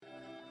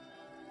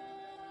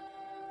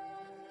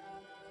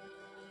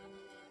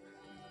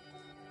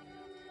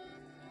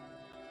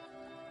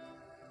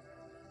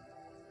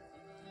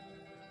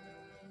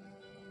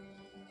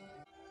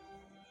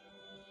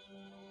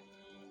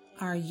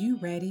Are you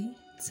ready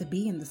to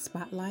be in the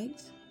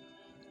spotlight?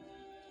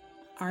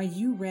 Are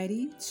you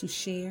ready to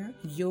share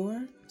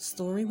your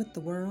story with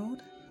the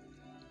world?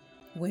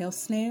 Well,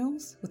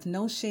 Snails with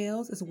No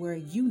Shells is where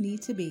you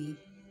need to be.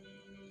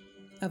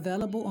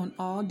 Available on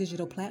all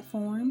digital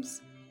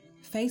platforms,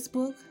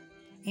 Facebook,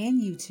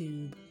 and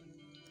YouTube.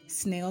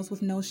 Snails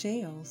with No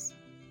Shells.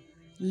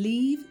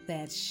 Leave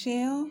that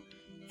shell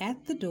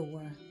at the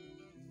door.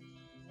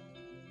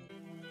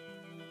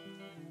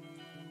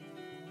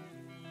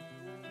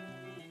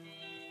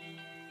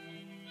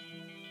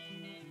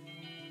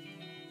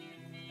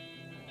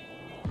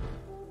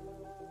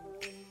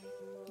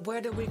 Where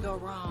did we go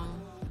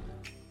wrong?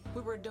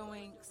 We were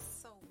doing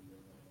so.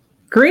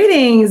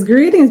 Greetings,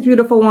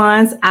 beautiful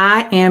ones.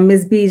 I am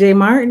Ms. BJ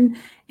Martin,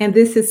 and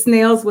this is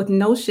Snails with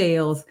No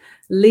Shells.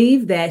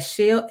 Leave that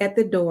shell at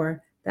the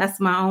door. That's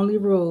my only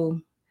rule.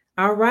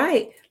 All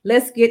right,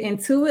 let's get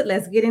into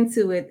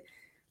it.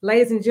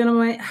 Ladies and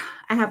gentlemen,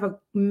 I have an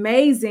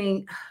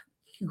amazing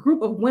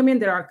group of women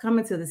that are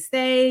coming to the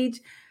stage.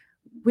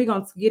 We're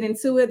going to get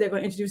into it. They're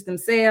going to introduce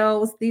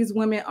themselves. They're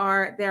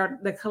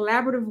the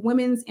Collaborative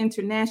Women's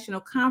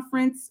International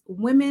Conference,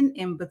 Women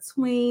in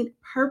Between,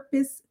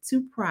 Purpose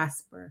to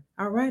Prosper.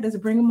 All right, let's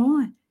bring them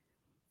on.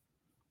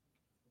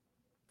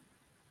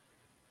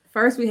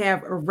 First, we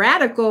have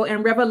radical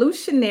and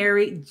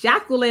revolutionary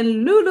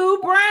Jacqueline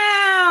Lulu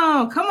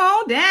Brown. Come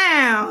on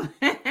down.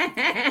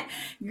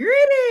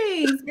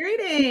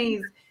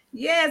 Greetings.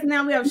 Yes,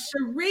 now we have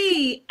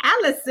Cherie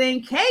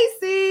Allison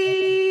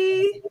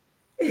Casey.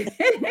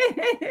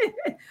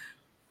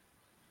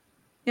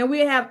 And we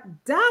have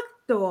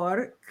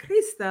Dr.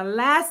 Krista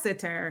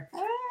Lassiter.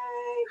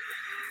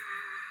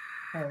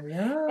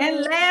 Hello.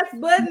 And last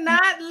but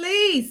not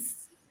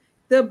least,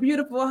 the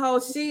beautiful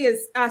host. She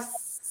is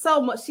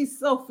she's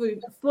so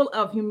full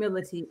of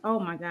humility. Oh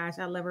my gosh,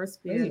 I love her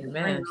spirit.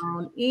 Amen.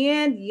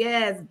 And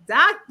yes,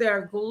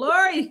 Dr.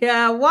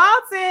 Gloria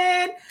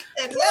Walton.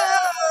 Hello.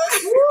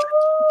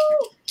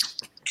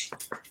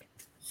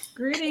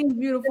 Greetings,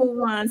 beautiful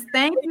ones.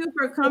 Thank you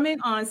for coming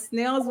on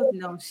Snails with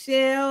No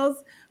Shells.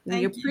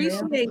 We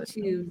appreciate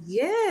you.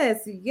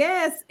 Yes.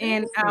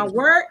 And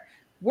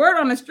word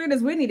on the street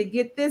is we need to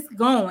get this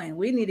going.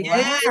 We need to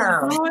get this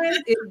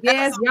going.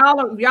 Yes,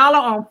 y'all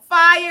are on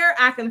fire.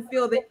 I can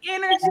feel the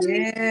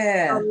energy.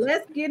 Yeah. So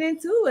let's get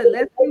into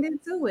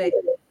it.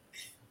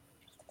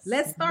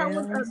 Let's start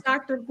with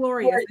Dr.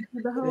 Gloria.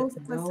 The host.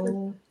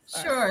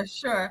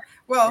 Sure.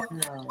 Well,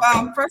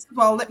 first of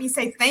all, let me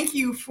say thank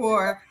you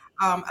for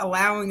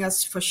allowing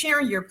us, for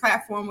sharing your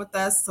platform with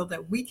us so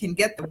that we can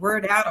get the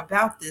word out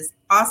about this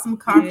awesome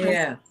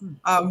conference,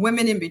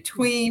 Women in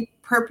Between,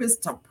 Purpose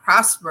to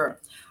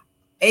Prosper,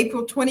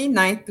 April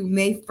 29th through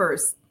May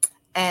 1st.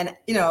 And,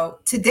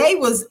 today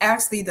was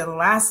actually the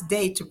last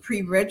day to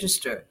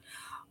pre-register,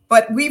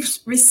 but we've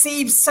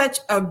received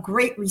such a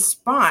great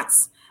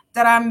response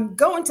that I'm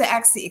going to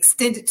actually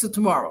extend it to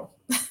tomorrow.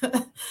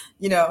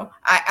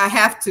 I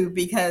have to,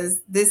 because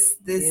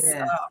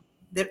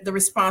the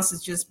response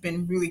has just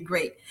been really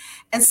great.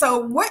 And so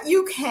what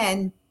you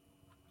can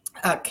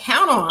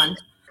count on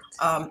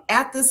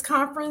at this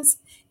conference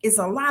is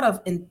a lot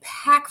of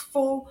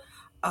impactful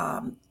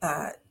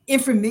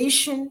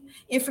information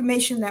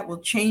that will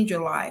change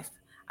your life.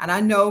 And I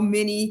know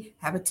many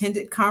have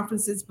attended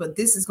conferences, but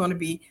this is going to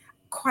be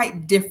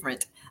quite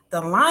different.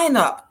 The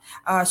lineup,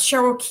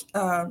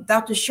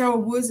 Dr.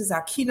 Cheryl Woods is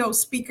our keynote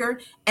speaker,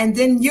 and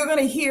then you're going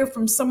to hear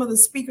from some of the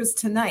speakers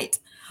tonight.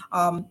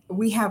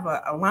 We have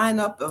a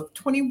lineup of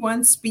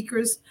 21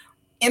 speakers,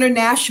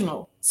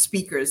 international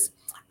speakers.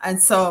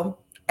 And so,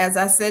 as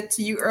I said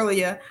to you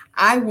earlier,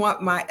 I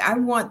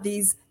want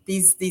these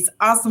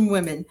awesome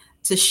women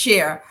to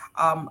share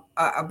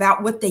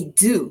about what they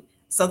do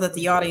so that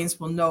the audience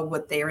will know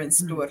what they're in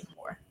store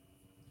for.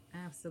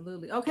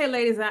 Absolutely. Okay,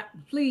 ladies,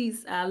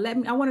 please let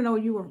me. I want to know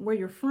where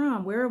you're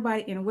from, where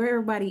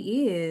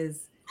everybody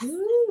is.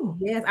 Ooh.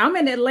 Yes, I'm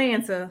in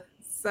Atlanta,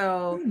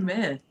 so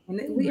Amen.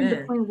 We in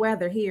between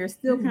weather here.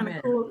 Still kind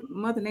of cool.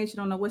 Mother Nature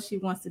don't know what she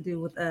wants to do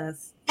with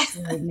us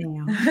right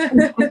now.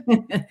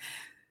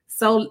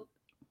 So,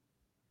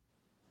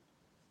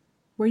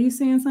 were you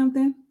saying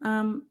something,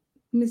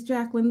 Miss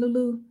Jacqueline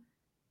Lulu?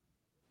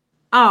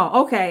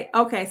 Oh, okay.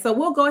 So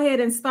we'll go ahead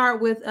and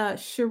start with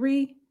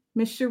Cherie.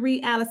 Miss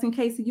Cherie Allison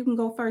Casey, you can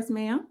go first,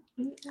 ma'am.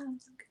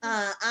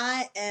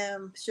 I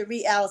am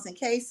Cherie Allison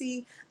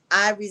Casey.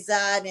 I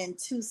reside in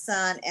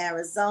Tucson,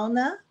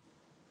 Arizona.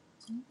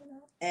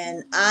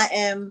 And I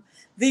am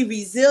the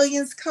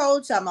resilience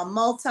coach. I'm a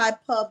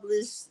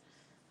multi-published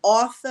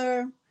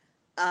author,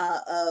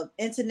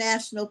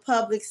 international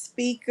public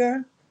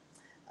speaker.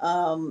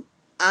 I'm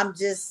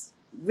just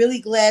really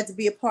glad to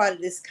be a part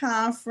of this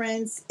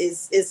conference.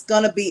 It's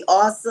going to be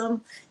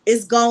awesome.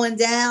 It's going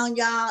down,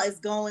 y'all. It's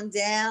going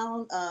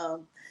down.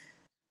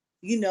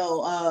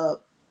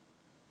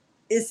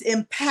 It's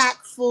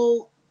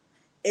impactful.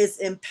 It's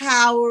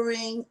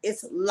empowering.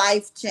 It's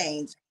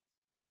life-changing.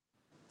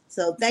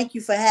 So thank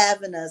you for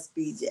having us,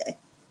 BJ.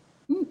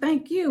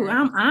 Thank you.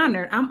 I'm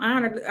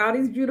honored. All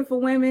these beautiful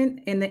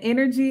women and the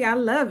energy. I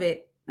love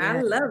it.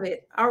 I love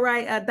it. All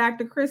right,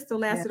 Dr. Crystal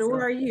Lassiter,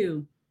 where are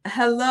you?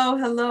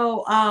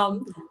 Hello.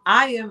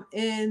 I am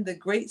in the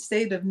great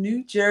state of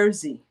New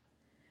Jersey.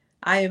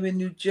 I am in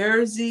New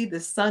Jersey. The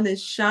sun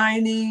is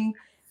shining,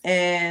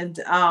 and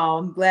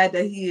I'm glad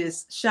that He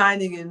is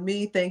shining in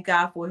me. Thank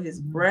God for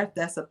His breath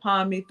that's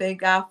upon me.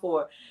 Thank God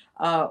for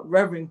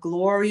Reverend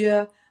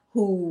Gloria,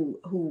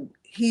 who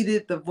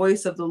heeded the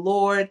voice of the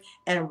Lord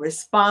and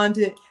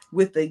responded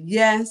with a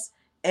yes.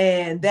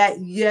 And that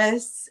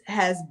yes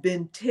has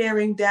been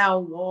tearing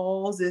down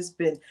walls. It's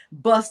been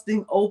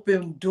busting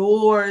open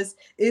doors.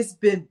 It's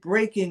been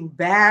breaking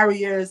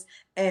barriers.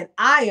 And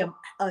I am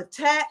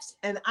attached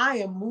and I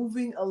am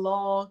moving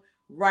along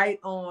right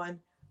on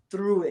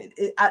through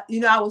it. I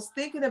was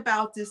thinking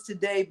about this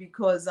today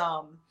because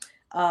a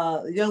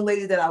young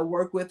lady that I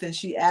work with, and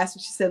she asked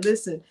me, she said,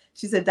 listen,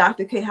 she said,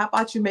 Dr. K, how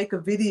about you make a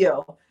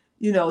video,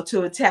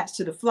 to attach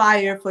to the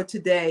flyer for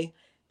today?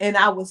 And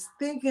I was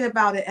thinking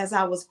about it as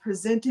I was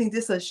presenting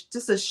just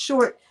a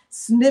short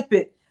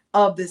snippet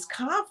of this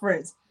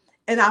conference.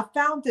 And I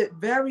found it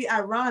very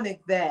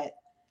ironic that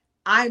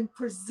I'm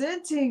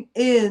presenting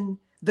in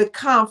the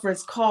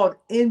conference called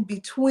In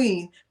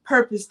Between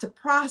Purpose to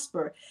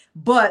Prosper.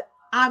 But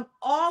I'm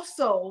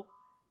also,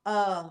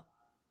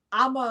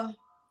 I'm a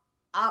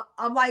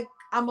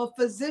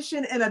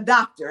physician and a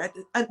doctor.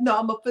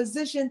 I'm a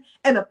physician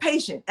and a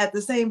patient at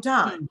the same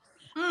time.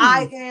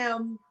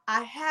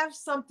 I have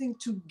something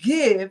to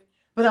give,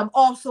 but I'm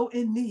also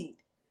in need.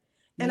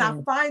 And I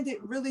find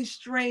it really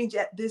strange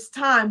at this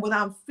time when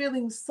I'm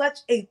feeling such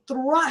a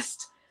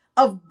thrust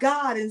of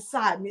God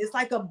inside me. It's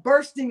like a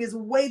bursting is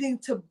waiting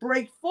to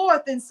break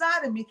forth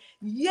inside of me.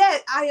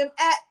 Yet I am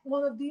at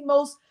one of the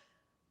most,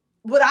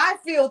 what I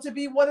feel to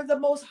be one of the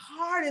most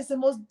hardest and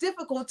most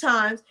difficult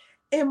times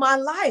in my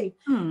life.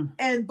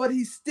 But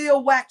He's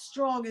still waxed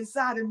strong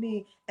inside of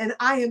me. And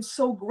I am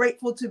so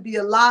grateful to be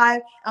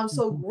alive. I'm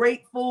so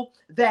grateful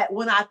that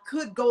when I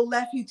could go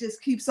left, He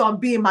just keeps on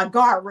being my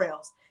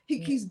guardrails. He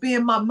keeps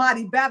being my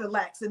mighty battle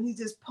axe, and He's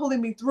just pulling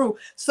me through.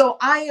 So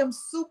I am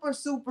super,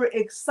 super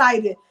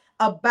excited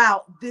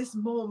about this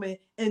moment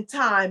in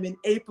time in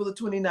April the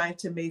 29th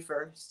to May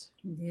 1st.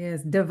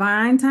 Yes,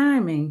 divine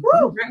timing.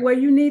 Right where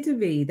you need to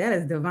be. That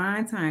is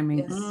divine timing.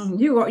 Yes.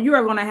 You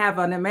are going to have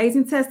an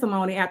amazing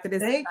testimony after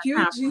this. Thank you,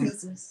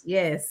 conference.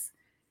 Jesus.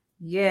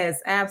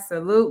 Yes,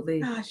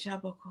 absolutely.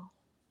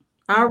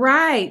 All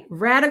right,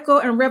 radical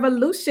and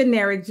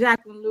revolutionary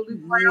Jacqueline Lulu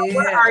Brown,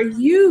 where are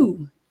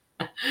you?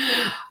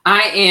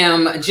 I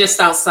am just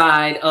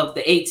outside of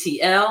the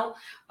ATL,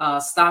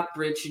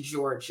 Stockbridge,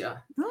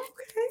 Georgia. Okay.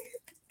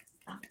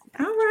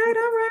 All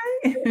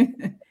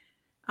right.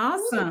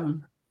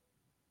 Awesome.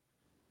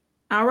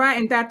 All right.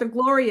 And Dr.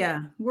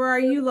 Gloria, where are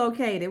you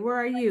located? Where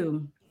are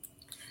you?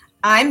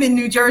 I'm in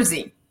New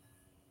Jersey.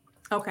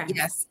 Okay.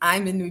 Yes,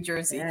 I'm in New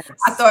Jersey. Yes.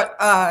 I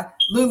thought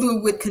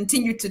Lulu would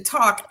continue to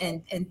talk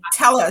and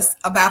tell us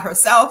about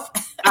herself.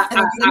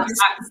 I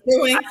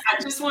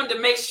just wanted to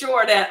make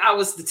sure that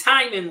the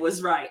timing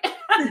was right.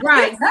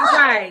 Right.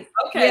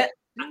 Okay. Yeah.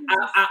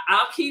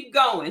 I'll keep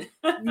going.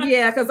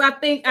 Yeah, because I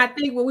think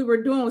what we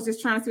were doing was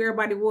just trying to see where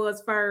everybody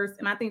was first.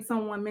 And I think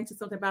someone mentioned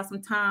something about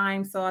some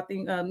time. So I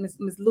think Miss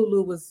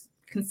Lulu was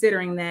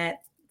considering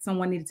that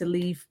someone needed to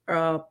leave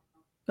a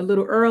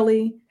little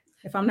early,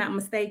 if I'm not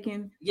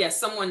mistaken. Yes,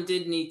 someone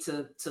did need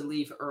to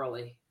leave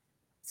early.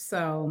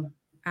 So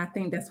I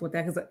think that's what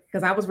that is,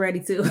 because I was ready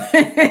to.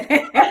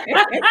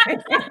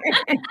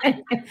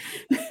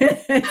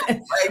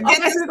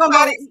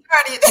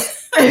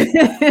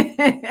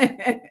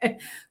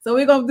 So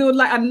we're gonna do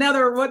like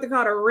another what they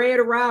call a red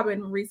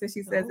robin. Marisa,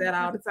 she says that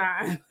all the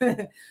time.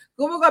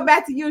 We'll go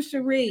back to you,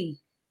 Cherie.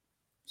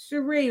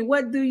 Cherie,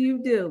 what do you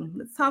do?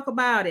 Let's talk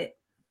about it.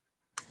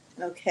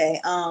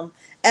 Okay.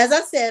 As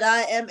I said,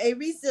 I am a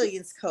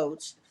resilience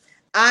coach.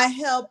 I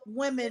help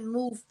women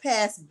move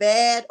past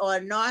bad or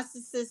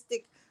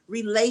narcissistic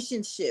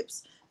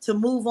relationships to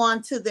move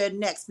on to their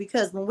next,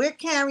 because when we're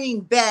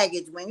carrying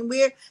baggage, when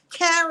we're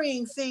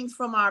carrying things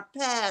from our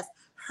past,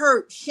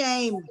 hurt,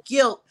 shame,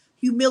 guilt,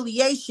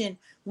 humiliation,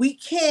 we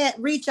can't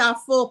reach our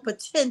full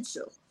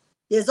potential.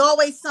 There's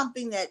always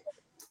something that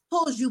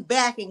pulls you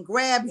back and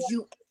grabs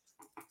you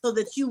so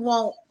that you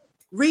won't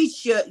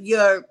reach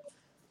your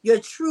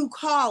true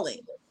calling.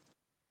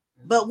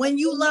 But when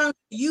you learn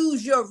to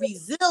use your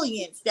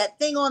resilience, that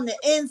thing on the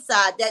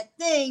inside, that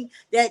thing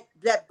that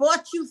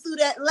brought you through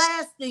that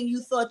last thing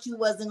you thought you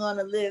wasn't going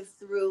to live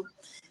through,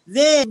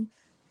 then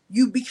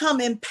you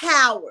become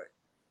empowered.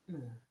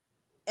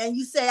 And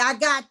you say, I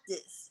got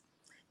this.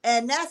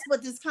 And that's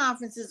what this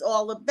conference is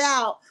all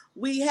about.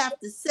 We have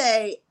to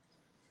say,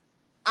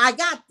 I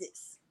got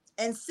this.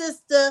 And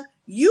sister,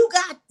 you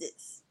got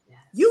this.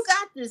 You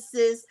got this,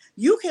 sis.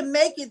 You can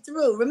make it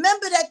through.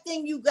 Remember that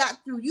thing you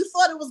got through. You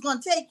thought it was going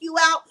to take you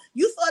out.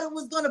 You thought it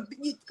was going to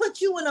put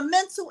you in a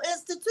mental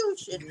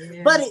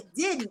institution, but it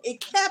didn't.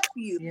 It kept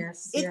you.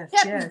 It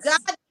kept you.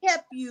 God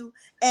kept you,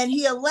 and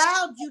He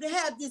allowed you to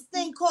have this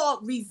thing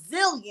called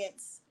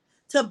resilience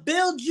to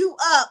build you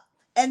up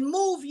and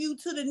move you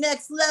to the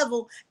next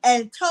level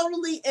and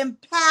totally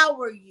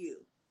empower you.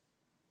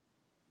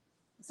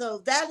 So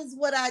that is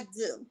what I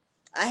do.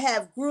 I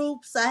have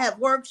groups, I have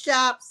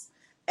workshops,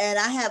 and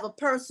I have a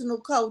personal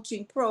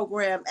coaching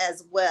program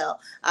as well.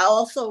 I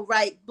also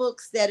write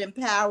books that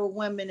empower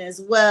women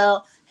as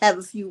well, have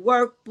a few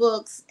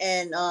workbooks,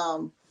 and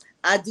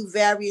I do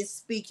various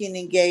speaking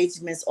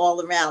engagements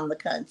all around the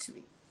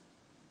country.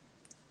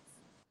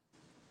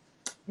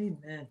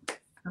 Amen.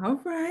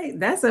 All right.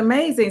 That's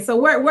amazing. So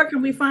where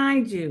can we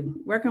find you?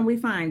 Where can we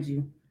find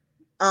you?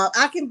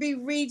 I can be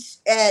reached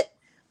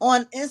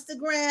on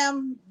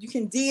Instagram. You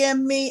can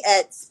DM me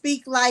at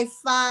Speak Life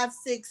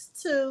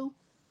 562.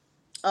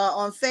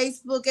 On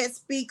Facebook at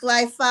Speak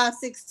Life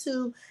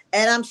 562,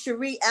 and I'm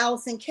Cherie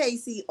Allison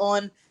Casey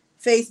on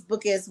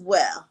Facebook as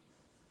well.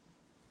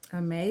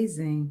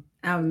 Amazing.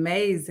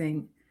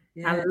 Amazing.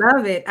 Yeah. I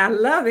love it. I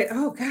love it.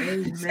 Oh, God.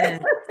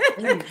 Amen.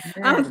 Amen.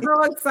 I'm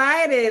so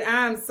excited.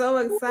 I'm so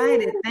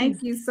excited.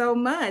 Thank you so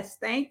much.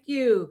 Thank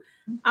you.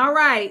 All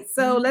right.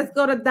 So let's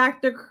go to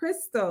Dr.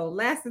 Crystal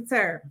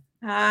Lassiter.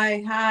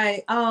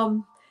 Hi.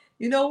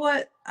 You know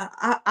what?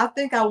 I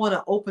think I want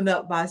to open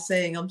up by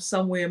saying I'm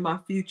somewhere in my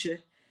future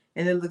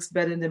and it looks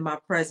better than my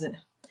present.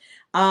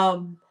 I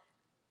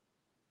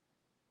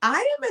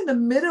am in the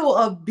middle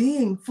of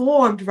being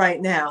formed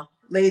right now,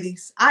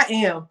 ladies. I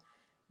am.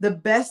 The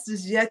best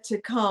is yet to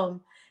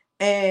come.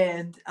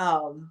 And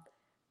I'm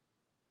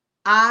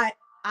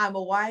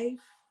a wife,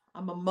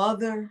 I'm a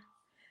mother.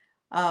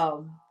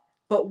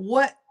 But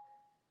what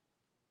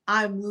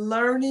I'm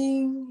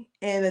learning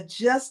and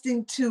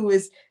adjusting to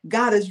is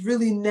God is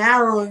really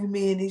narrowing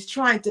me, and he's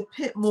trying to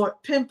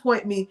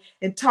pinpoint me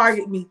and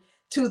target me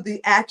to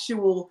the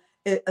actual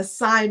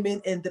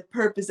assignment and the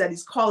purpose that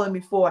he's calling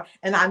me for.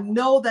 And I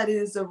know that it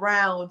is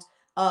around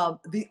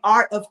the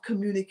art of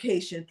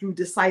communication through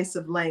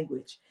decisive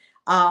language.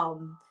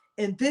 And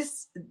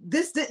this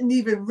didn't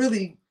even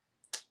really,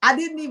 I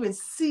didn't even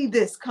see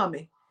this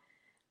coming.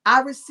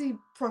 I received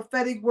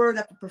prophetic word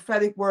after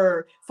prophetic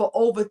word for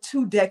over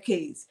 2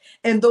 decades.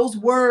 And those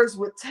words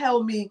would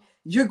tell me,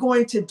 you're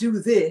going to do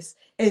this.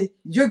 And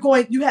you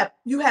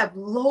have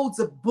loads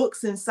of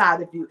books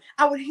inside of you.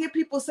 I would hear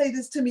people say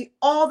this to me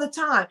all the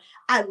time.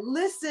 I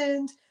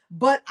listened,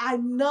 but I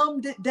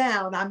numbed it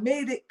down. I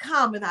made it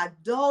common. I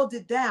dulled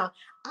it down.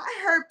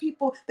 I heard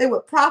people, they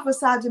would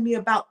prophesy to me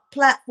about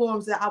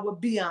platforms that I would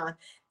be on.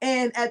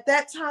 And at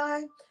that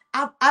time,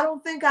 I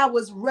don't think I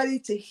was ready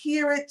to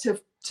hear it,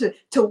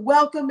 to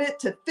welcome it,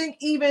 to think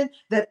even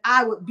that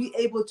I would be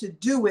able to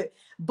do it.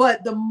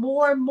 But the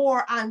more and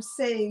more I'm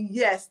saying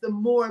yes, the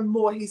more and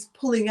more he's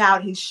pulling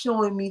out, he's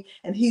showing me,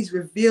 and he's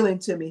revealing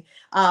to me.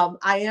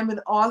 I am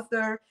an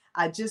author.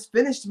 I just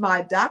finished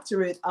my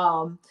doctorate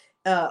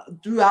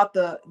throughout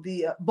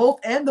the both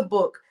and the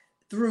book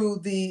through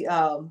the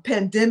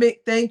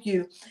pandemic. Thank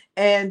you.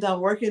 And I'm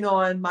working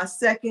on my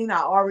second.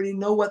 I already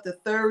know what the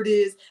third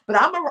is, but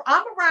I'm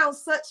around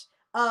such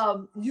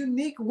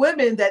unique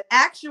women that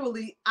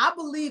actually I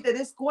believe that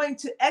it's going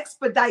to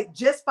expedite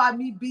just by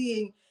me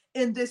being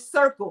in this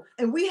circle,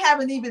 and we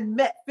haven't even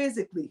met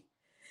physically.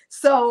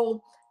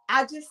 So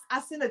I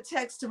sent a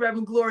text to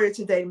Reverend Gloria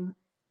today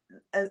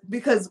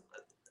because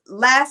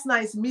last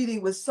night's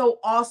meeting was so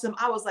awesome.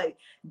 I was like,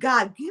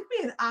 God, give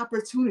me an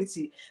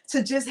opportunity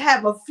to just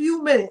have a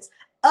few minutes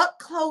up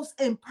close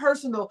and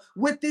personal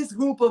with this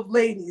group of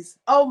ladies.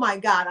 Oh my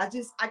God.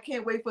 I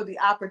can't wait for the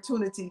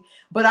opportunity,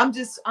 but I'm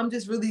just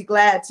really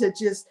glad to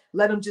just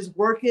let them just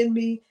work in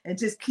me and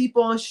just keep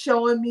on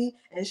showing me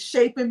and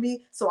shaping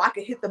me so I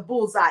can hit the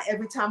bullseye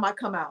every time I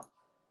come out.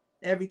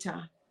 Every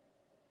time.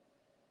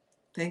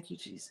 Thank you,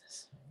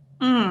 Jesus.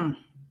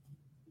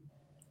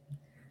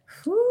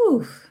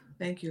 Whew.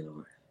 Thank you,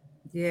 Lord.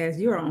 Yes,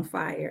 you're on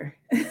fire.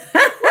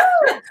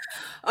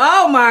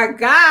 Oh my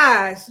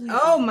gosh.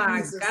 Oh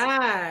my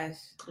gosh.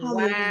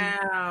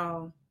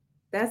 Wow.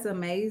 That's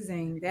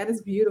amazing. That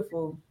is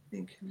beautiful.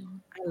 Thank you,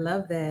 Lord. I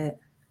love that.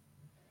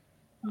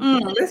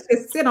 Let's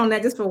just sit on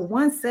that just for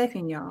 1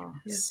 second, y'all.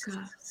 Yes,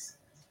 God.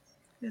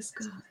 Yes,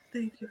 God.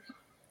 Thank you.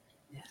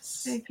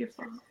 Yes. Thank you,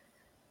 Father.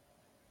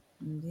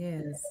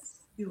 Yes.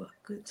 You are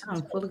good.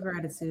 I'm full of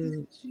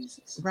gratitude.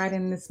 Jesus. Right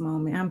in this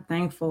moment. I'm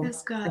thankful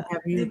yes, God. to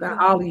have you got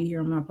all of you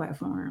here on my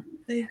platform.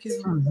 Thank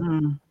you.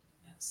 Mm-hmm.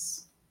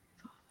 Yes.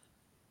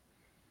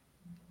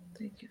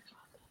 Thank you,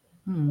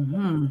 Father.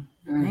 Mm-hmm.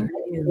 Thank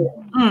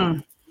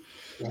you.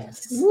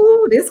 Yes.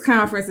 Woo, this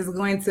conference is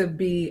going to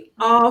be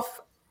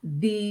off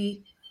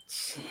the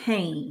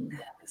chain.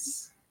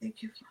 Yes.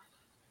 Thank you,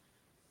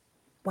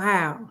 Father.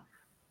 Wow.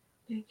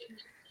 Thank you.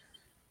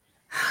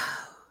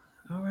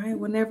 All right.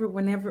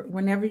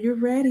 Whenever you're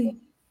ready,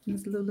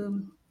 Ms.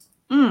 Lulu.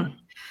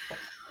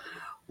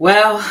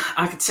 Well,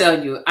 I could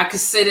tell you, I could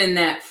sit in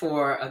that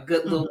for a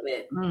good little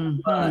bit,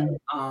 but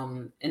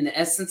in the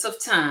essence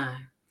of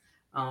time,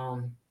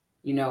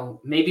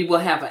 maybe we'll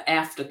have an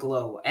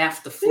afterglow,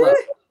 afterflow,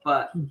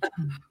 but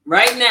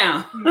right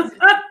now.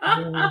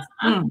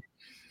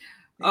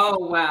 Oh,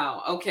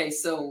 wow. Okay.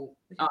 So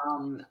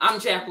I'm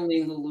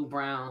Jacqueline Lulu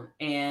Brown,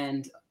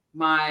 and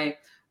my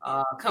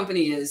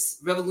company is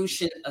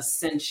Revolution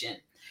Ascension.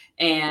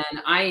 And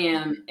I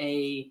am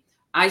a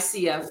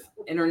ICF,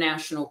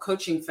 International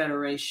Coaching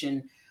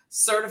Federation,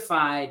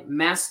 certified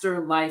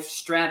master life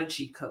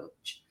strategy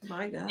coach.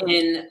 My God.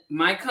 In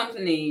my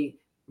company,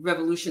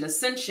 Revolution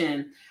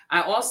Ascension,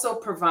 I also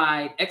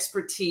provide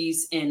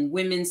expertise in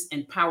women's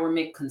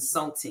empowerment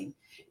consulting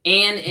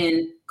and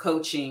in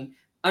coaching,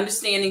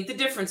 understanding the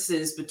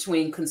differences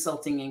between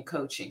consulting and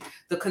coaching.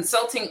 The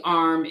consulting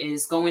arm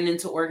is going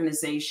into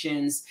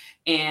organizations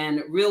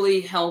and really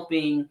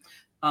helping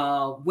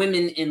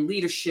women in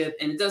leadership.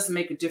 And it doesn't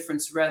make a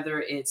difference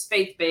whether it's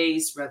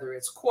faith-based, whether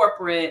it's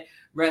corporate,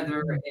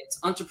 whether it's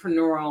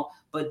entrepreneurial,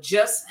 but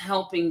just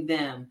helping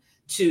them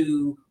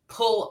to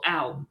pull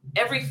out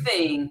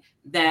everything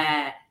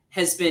that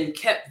has been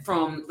kept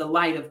from the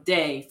light of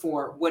day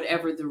for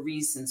whatever the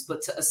reasons,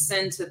 but to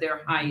ascend to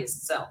their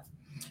highest self.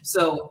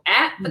 So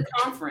at the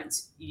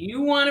conference,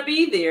 you want to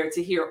be there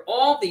to hear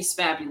all these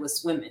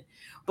fabulous women.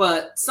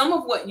 But some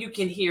of what you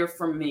can hear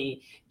from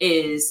me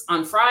is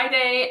on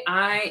Friday,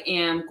 I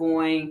am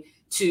going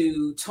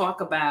to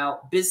talk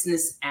about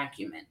business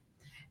acumen.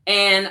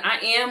 And I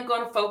am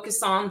going to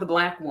focus on the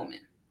Black woman.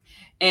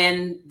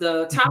 And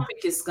the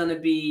topic is going to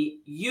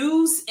be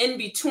use in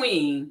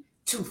between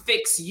to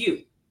fix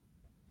you.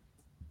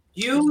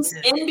 Use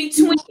in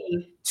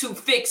between to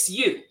fix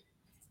you.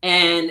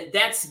 And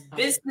that's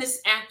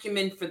business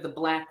acumen for the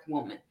Black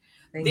woman.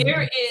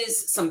 There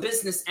is some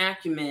business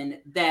acumen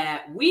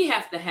that we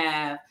have to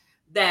have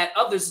that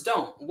others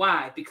don't.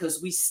 Why?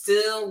 Because we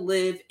still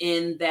live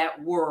in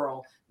that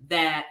world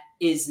that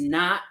is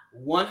not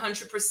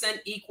 100%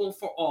 equal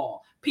for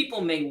all.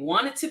 People may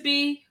want it to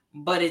be,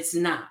 but it's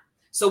not.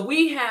 So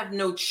we have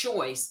no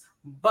choice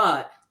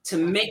but to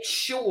make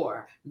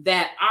sure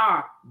that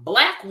our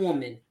Black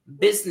woman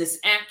business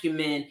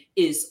acumen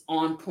is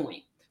on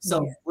point.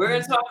 So we're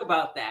going to talk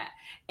about that.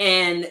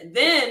 And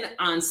then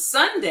on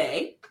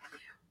Sunday,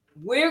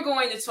 we're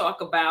going to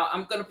talk about,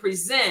 I'm going to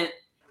present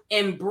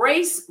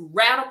embrace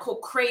radical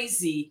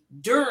crazy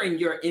during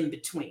your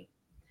in-between.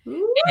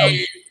 And,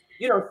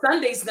 you know,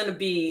 Sunday's going to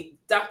be,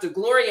 Dr.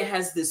 Gloria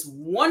has this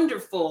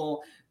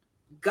wonderful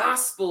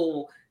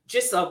gospel,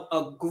 just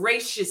a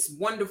gracious,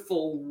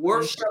 wonderful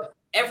worship,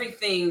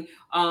 everything.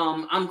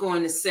 I'm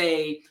going to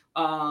say,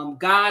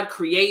 God,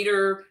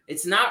 creator,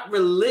 it's not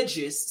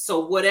religious.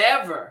 So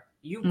whatever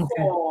you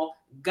call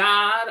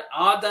God,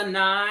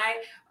 Adonai,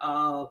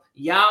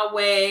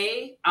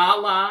 Yahweh,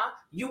 Allah,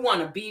 you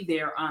want to be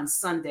there on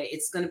Sunday.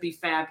 It's going to be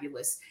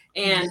fabulous.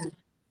 And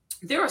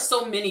there are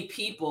so many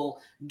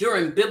people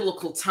during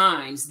biblical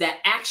times that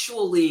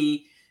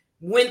actually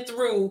went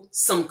through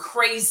some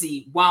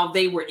crazy while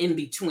they were in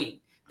between.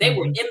 They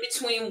were in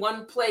between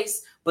one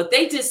place, but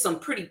they did some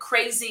pretty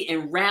crazy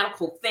and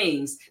radical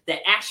things that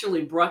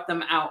actually brought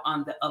them out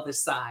on the other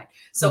side.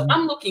 So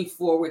I'm looking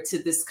forward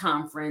to this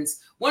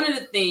conference. One of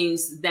the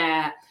things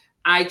that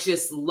I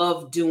just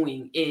love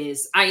doing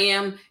is I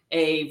am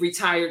a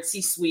retired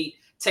C-suite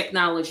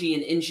technology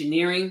and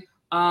engineering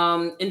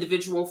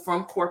individual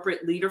from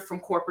corporate leader from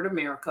corporate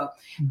America.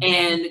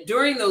 And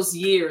during those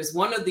years,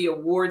 one of the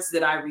awards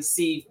that I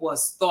received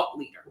was thought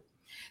leader.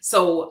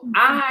 So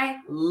I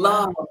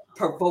love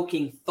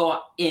provoking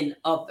thought in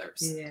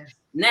others.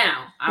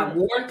 Now, I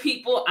warn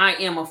people, I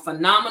am a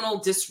phenomenal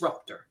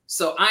disruptor.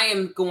 So I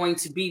am going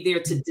to be there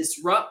to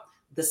disrupt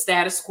the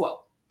status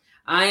quo.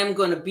 I am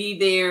going to be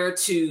there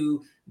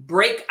to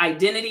break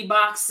identity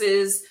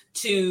boxes,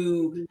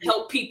 to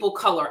help people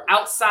color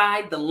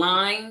outside the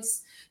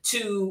lines,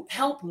 to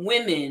help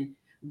women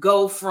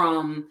go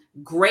from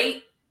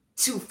great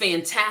to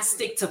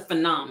fantastic to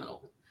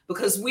phenomenal.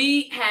 Because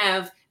we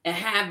have a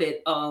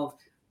habit of,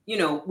 you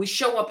know, we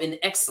show up in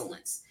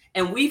excellence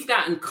and we've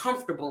gotten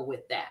comfortable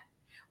with that.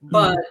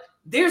 But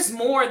there's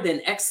more than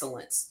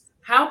excellence.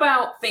 How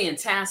about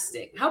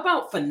fantastic? How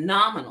about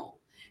phenomenal?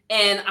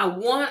 And I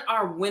want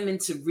our women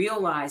to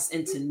realize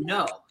and to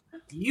know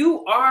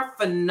you are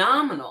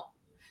phenomenal.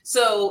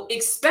 So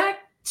expect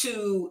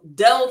to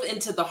delve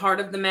into the heart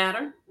of the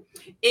matter.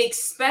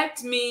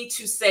 Expect me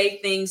to say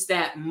things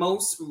that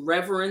most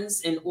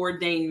reverends and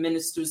ordained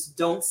ministers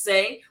don't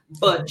say,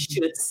 but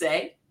should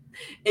say.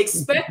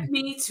 Expect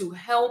me to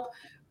help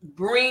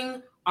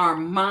bring our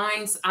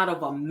minds out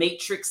of a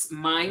matrix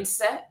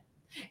mindset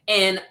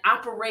and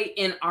operate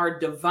in our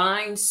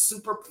divine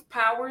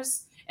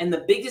superpowers. And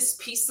the biggest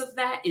piece of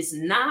that is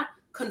not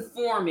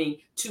conforming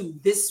to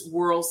this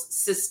world's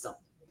system.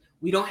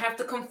 We don't have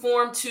to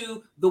conform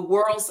to the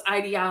world's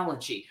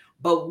ideology,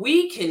 but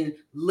we can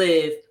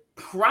live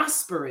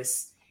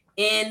prosperous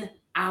in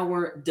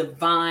our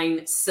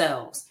divine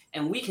selves.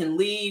 And we can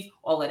leave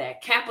all of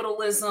that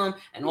capitalism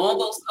and all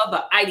those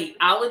other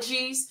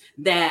ideologies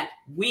that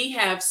we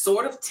have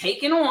sort of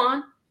taken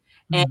on.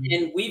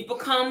 And we've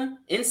become,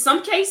 in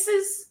some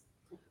cases,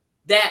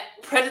 that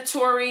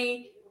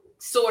predatory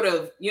sort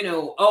of, you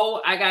know,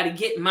 oh, I got to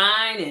get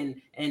mine.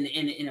 And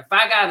if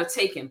I got to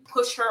take and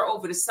push her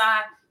over the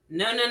side,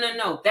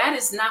 no. That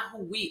is not who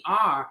we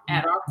are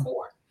at our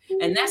core.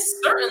 And that's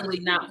certainly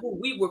not who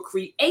we were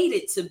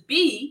created to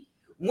be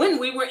when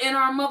we were in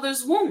our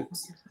mother's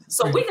wombs.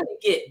 So we're going to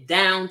get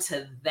down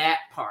to that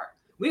part.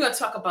 We're going to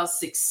talk about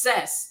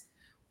success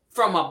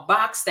from a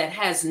box that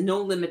has no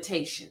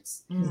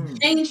limitations.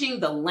 Changing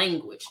the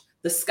language.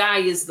 The sky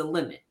is the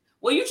limit.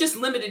 Well, you just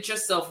limited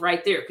yourself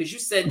right there because you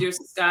said there's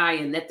a sky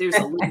and that there's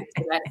a limit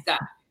to that sky.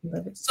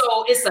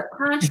 So it's a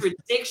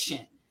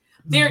contradiction.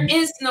 There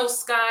is no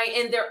sky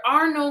and there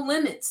are no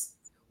limits.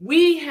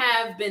 We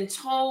have been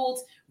told,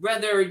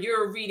 whether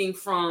you're reading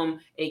from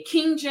a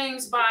King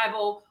James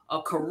Bible,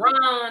 a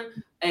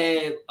Quran,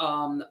 a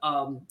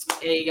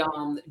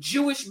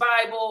Jewish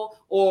Bible,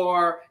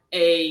 or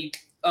a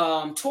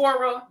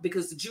Torah,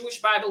 because the Jewish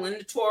Bible and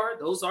the Torah,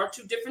 those are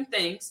two different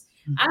things.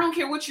 I don't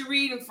care what you're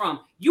reading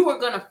from. You are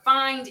going to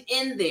find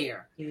in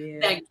there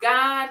that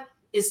God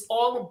is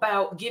all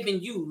about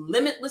giving you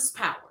limitless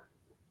power.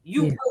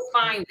 You will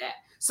find that.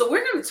 So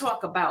we're going to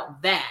talk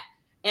about that.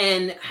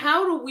 And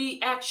how do we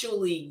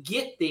actually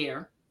get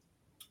there?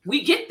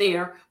 We get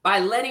there by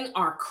letting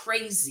our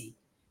crazy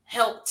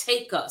help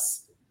take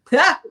us.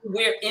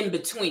 We're in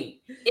between.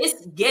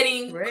 It's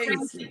getting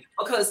crazy,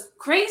 because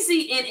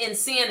crazy and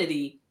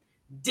insanity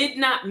did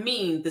not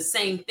mean the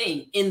same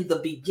thing in the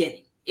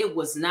beginning. It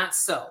was not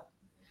so.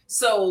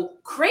 So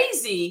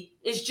crazy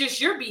is just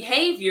your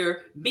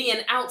behavior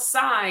being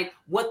outside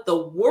what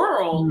the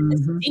world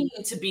is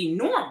deeming to be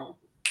normal.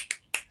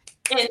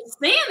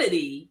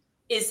 Insanity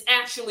is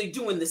actually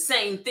doing the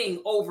same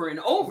thing over and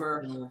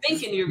over,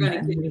 thinking you're going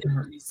to get a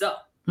different result.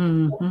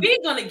 We're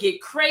going to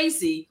get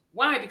crazy.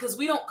 Why? Because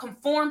we don't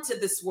conform to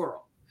this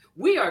world.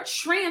 We are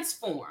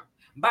transformed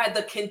by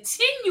the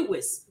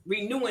continuous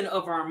renewing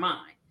of our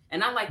mind.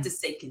 And I like to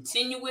say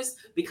continuous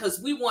because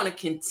we want to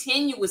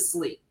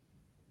continuously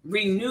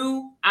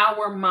renew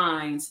our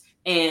minds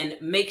and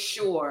make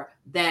sure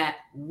that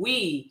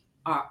we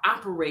are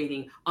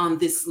operating on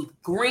this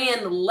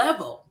grand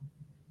level,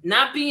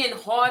 not being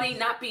haughty,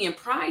 not being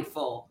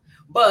prideful,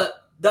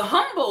 but the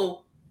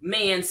humble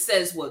man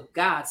says what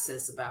God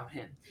says about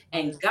him.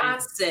 And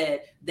God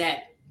said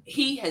that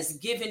he has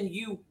given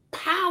you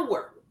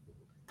power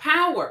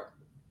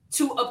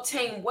to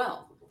obtain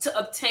wealth, to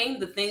obtain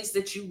the things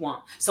that you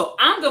want. So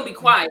I'm going to be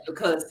quiet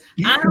because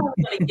I don't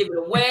want to give it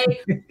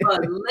away.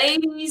 But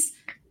ladies,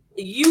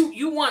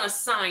 you want to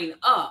sign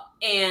up.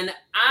 And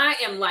I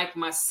am like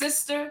my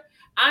sister.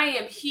 I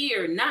am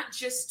here not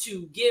just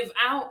to give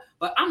out,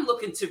 but I'm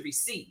looking to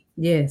receive.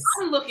 Yes.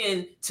 I'm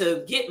looking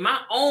to get my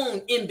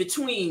own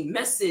in-between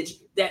message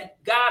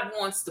that God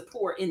wants to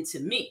pour into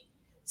me.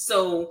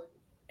 So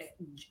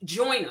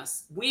join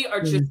us. We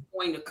are just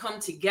going to come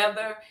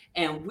together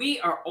and we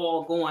are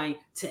all going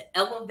to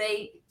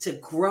elevate, to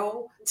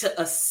grow,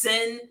 to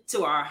ascend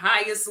to our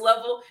highest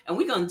level. And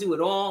we're going to do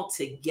it all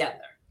together.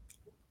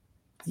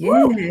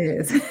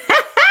 Yes.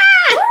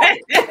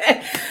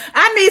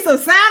 I need some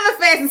sound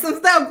effects and some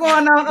stuff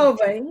going on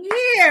over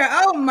here.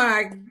 Oh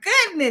my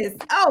goodness.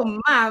 Oh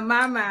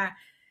my.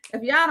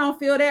 If y'all don't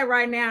feel that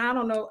right now, I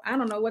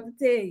don't know what to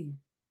tell you.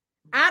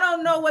 I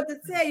don't know what to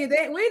tell you.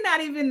 We're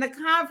not even in the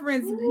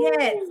conference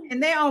yet,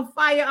 and they're on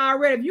fire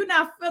already. If you're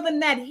not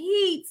feeling that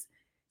heat,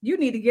 you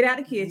need to get out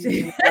of the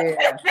kitchen.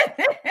 Yeah.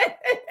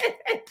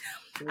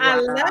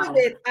 Wow.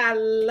 I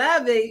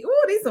love it.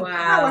 Ooh, these are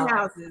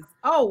powerhouses.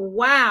 Oh,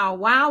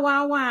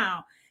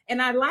 wow. And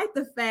I like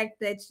the fact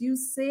that you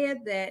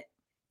said that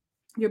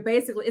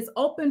it's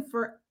open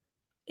for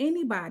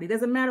anybody. It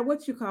doesn't matter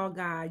what you call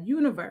God,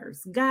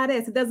 universe,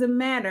 goddess. It doesn't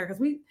matter,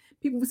 because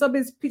people are so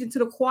busy preaching to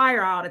the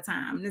choir all the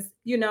time.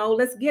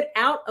 Let's get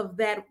out of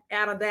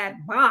that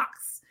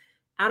box,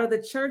 out of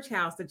the church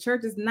house. The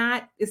church is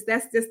not.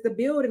 That's just the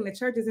building. The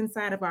church is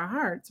inside of our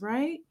hearts,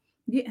 right?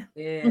 Yeah.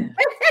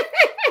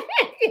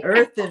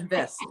 Earthen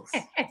vessels.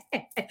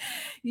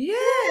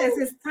 Yes,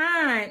 it's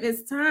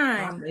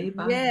time.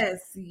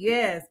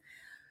 Yes.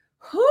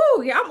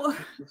 Whoo, yeah.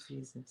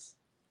 Jesus.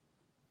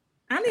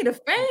 I need a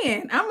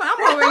fan. I'm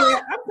over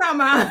here. I'm talking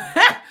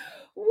about.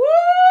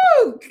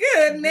 Woo!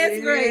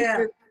 Goodness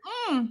gracious.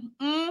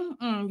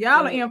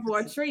 Y'all are in for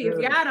a treat. If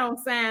y'all don't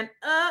sign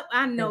up,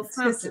 I know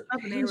something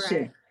ain't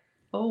right.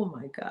 Oh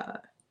my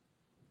God.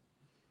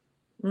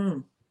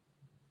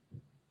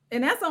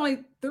 And that's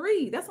only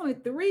three. That's only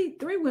three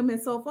women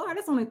so far.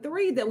 That's only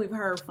 3 that we've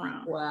heard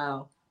from.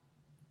 Wow.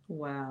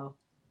 Woo!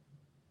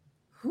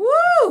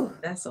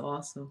 That's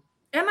awesome.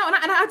 And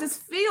I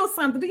just feel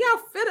something. Do y'all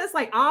feel it? It's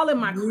like all in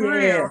my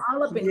crown,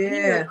 all up in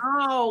here,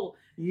 all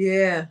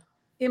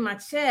in my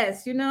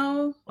chest,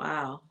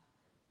 Wow.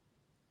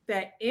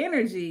 That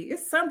energy.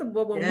 It's something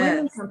when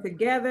women come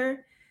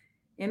together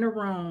in a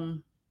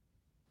room.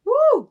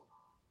 Woo!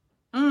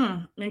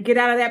 And get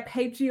out of that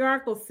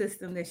patriarchal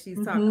system that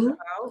she's talking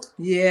about.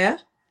 Yeah.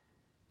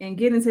 And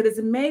get into this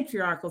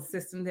matriarchal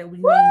system that we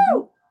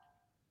need.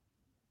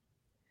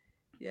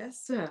 Yes,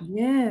 sir.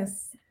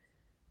 Yes.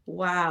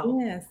 Wow.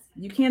 Yes.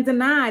 You can't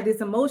deny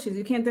these emotions.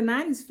 You can't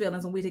deny these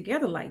feelings when we're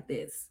together like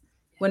this.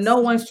 When no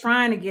one's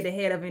trying to get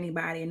ahead of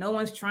anybody and no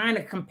one's trying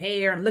to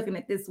compare and looking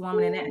at this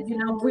woman and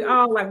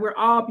that. We're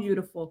all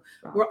beautiful.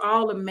 Wow. We're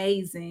all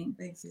amazing.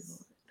 Thank you,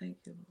 Lord.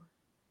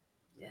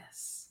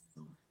 Yes.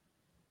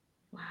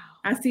 Wow.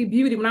 I see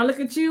beauty. When I look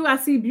at you, I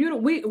see beauty.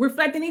 We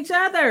reflecting each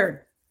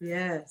other.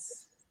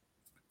 Yes.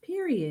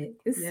 Period.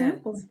 It's Yes.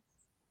 simple.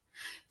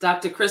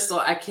 Dr. Crystal,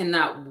 I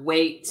cannot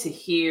wait to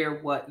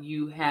hear what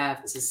you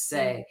have to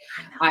say.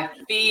 I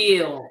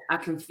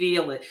can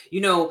feel it.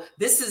 You know,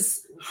 this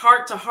is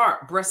heart to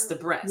heart, breast to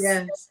breast.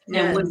 Yes.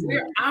 And when Yes.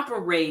 we're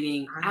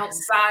operating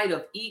outside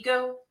of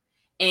ego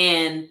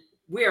and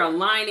we're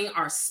aligning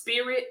our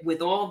spirit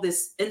with all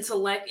this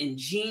intellect and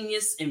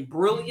genius and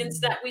brilliance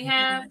that we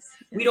have,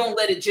 we don't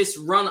let it just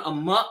run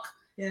amok.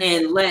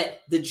 And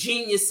let the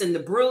genius and the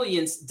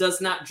brilliance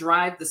does not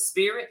drive the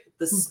spirit.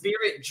 The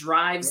spirit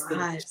drives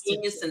the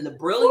genius and the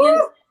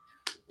brilliance.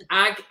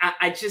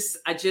 I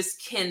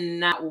just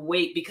cannot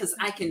wait because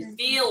I can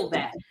feel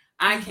that.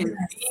 I can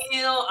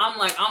feel, I'm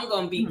like, I'm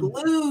going to be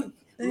glued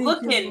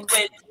looking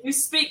when you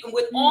speak and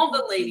when all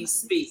the ladies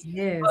speak.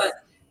 Yes.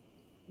 But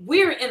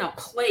we're in a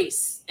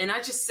place, and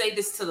I just say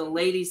this to the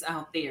ladies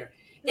out there,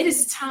 it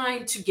is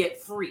time to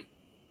get free.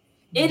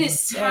 It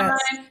is time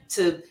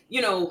to,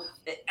 you know,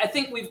 I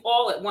think we've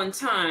all at one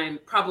time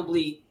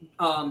probably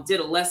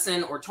did a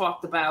lesson or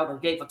talked about or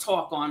gave a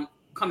talk on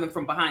coming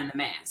from behind the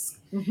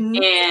mask.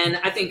 Mm-hmm. And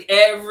I think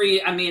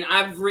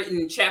I've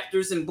written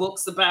chapters and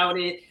books about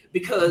it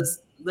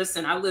because,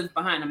 listen, I lived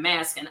behind a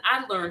mask and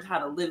I learned how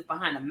to live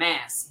behind a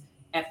mask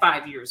at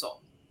 5 years old.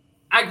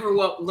 I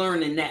grew up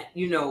learning that,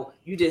 you know,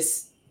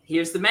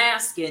 here's the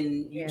mask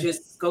and you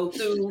just go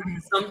through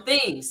some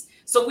things.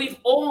 So we've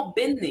all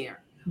been there.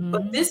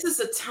 But this is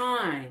a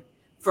time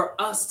for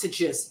us to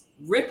just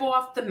rip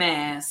off the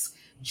mask,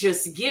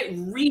 just get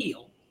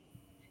real,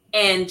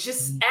 and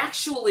just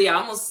actually, I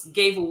almost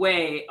gave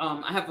away.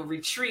 I have a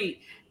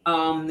retreat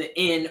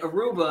in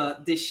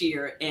Aruba this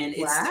year, and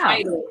its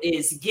title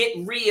is "Get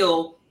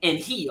Real and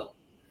Heal."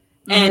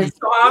 And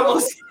so I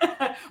almost,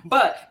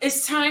 but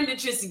it's time to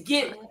just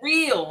get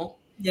real.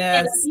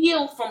 And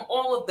heal from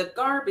all of the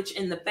garbage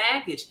and the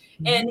baggage.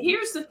 And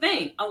here's the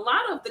thing: a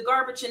lot of the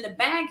garbage and the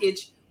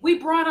baggage we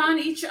brought on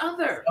each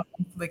other.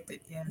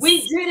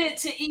 We did it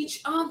to each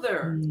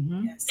other,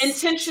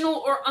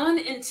 intentional or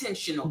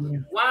unintentional.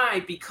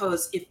 Why?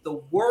 Because if the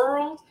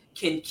world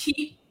can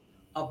keep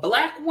a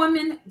Black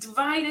woman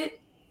divided,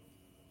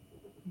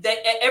 that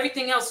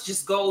everything else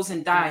just goes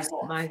and dies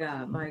off. My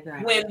God.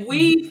 When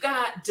we've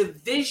got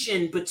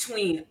division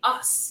between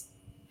us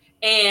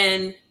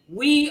and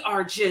we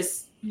are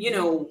just, you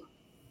know,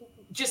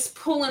 just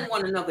pulling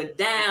one another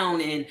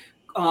down and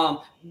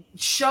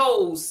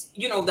shows,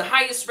 you know, the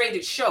highest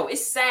rated show.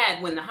 It's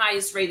sad when the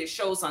highest rated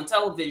shows on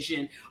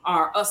television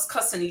are us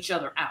cussing each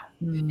other out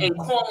and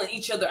calling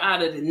each other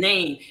out of the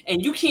name.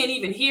 And you can't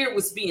even hear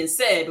what's being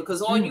said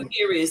because all you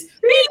hear is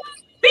beep,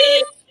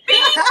 beep,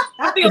 beep.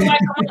 I feel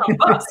like I'm on a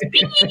bus.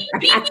 Beep, beep,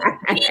 beep.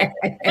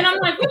 And I'm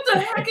like, what the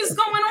heck is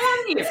going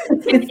on here?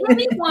 Can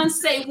anyone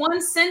say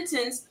one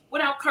sentence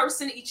without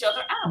cursing each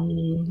other out?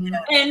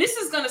 And this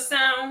is going to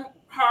sound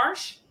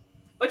harsh,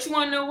 but you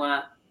want to know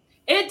what?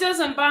 It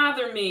doesn't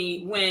bother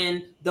me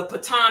when the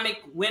Potomac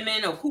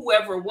women or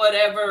whoever,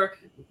 whatever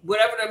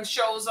them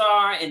shows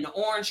are, and the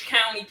Orange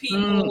County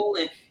people,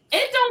 and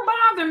it don't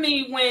bother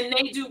me when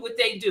they do what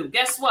they do.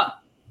 Guess what?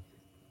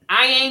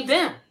 I ain't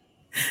them.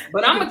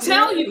 But I'm gonna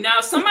tell you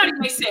now, somebody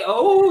may say,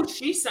 oh,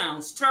 she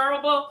sounds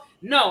terrible.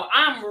 No,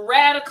 I'm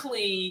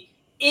radically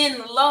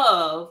in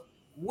love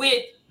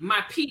with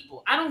my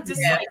people. I don't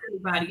dislike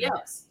anybody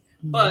else.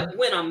 But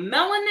when a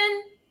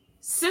melanin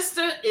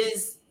sister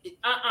is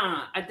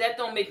that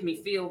don't make me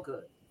feel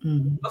good.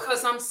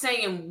 Because I'm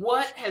saying,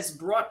 what has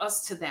brought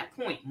us to that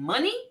point?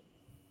 Money?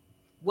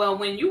 Well,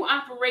 when you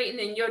operating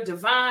in your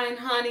divine,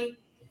 honey,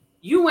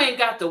 you ain't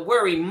got to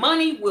worry.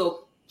 Money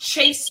will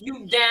chase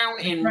you down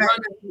and run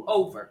you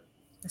over.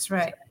 That's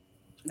right.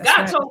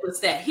 God told us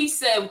that. He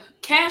said,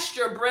 cast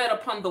your bread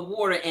upon the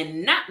water,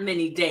 and not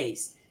many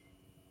days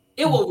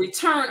it will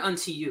return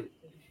unto you.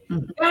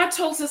 God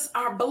tells us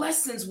our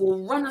blessings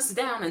will run us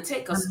down and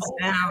take us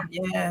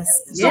over.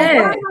 So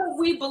why don't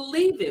we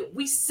believe it?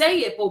 We say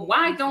it, but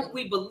why don't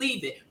we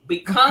believe it?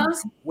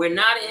 Because we're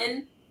not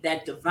in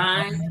that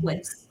divine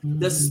place.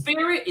 The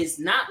spirit is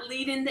not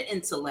leading the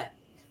intellect.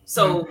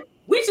 So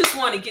we just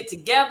want to get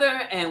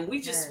together and we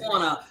just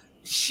want to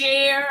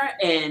share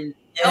and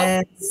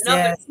help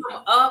another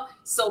come up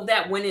so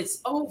that when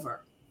it's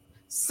over,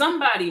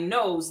 somebody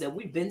knows that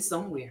we've been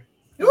somewhere.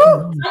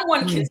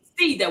 Someone can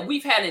see that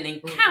we've had an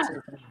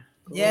encounter.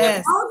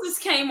 When Moses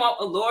came off,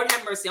 oh Lord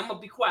have mercy, I'm gonna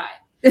be quiet.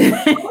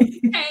 Moses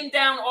came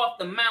down off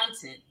the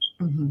mountain.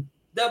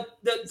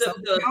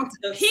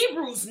 The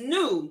Hebrews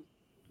knew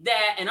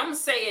that, and I'm gonna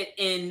say it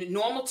in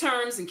normal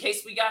terms in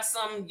case we got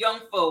some young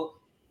folk.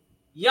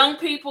 Young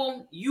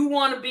people, you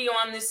want to be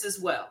on this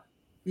as well.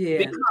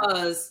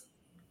 Because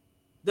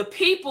the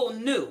people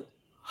knew,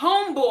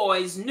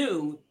 homeboys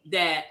knew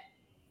that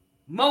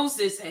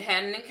Moses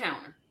had an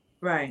encounter.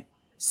 Right.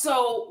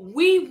 So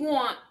we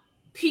want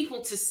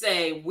people to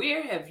say,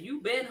 where have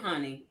you been,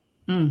 honey?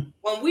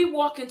 When we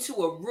walk into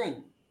a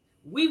room,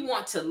 we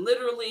want to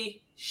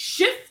literally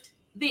shift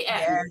the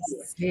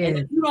atmosphere. And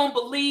if you don't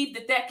believe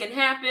that can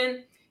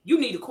happen, you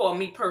need to call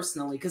me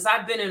personally, because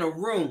I've been in a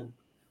room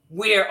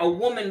where a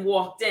woman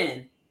walked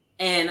in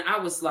and I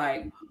was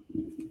like,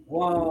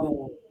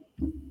 whoa,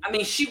 I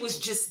mean, she was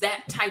just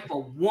that type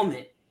of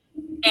woman.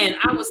 And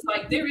I was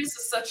like, there is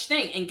a such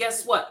thing. And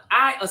guess what?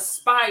 I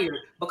aspired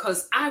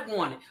because I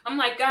wanted. I'm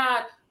like,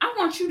 God, I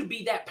want you to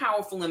be that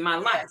powerful in my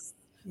life.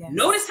 Yes.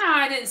 Notice how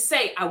I didn't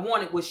say I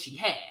wanted what she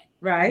had.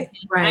 Right.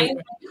 Right.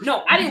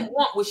 I didn't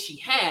want what she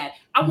had.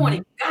 I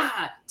wanted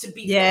God to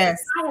be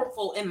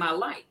powerful in my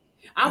life.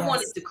 I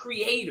wanted the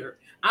creator.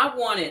 I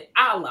wanted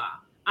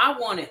Allah. I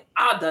wanted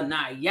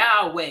Adonai,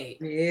 Yahweh.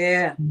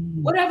 Yeah.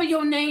 Whatever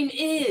your name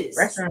is.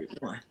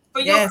 For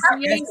your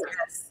creator.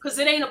 Because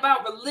it ain't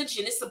about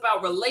religion. It's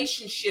about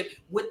relationship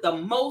with the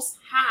Most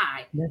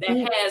High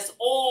that has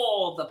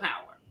all the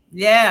power.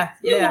 Yeah.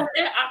 You want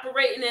that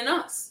operating in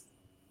us.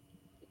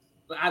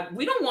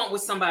 We don't want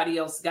what somebody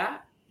else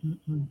got.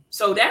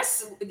 So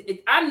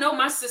I know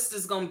my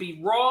sister's gonna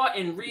be raw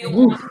and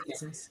real.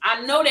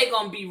 I know they're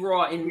gonna be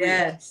raw and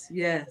real.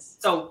 Yes.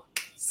 So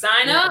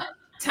sign up.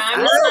 Time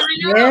to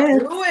sign up.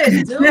 Do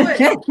it.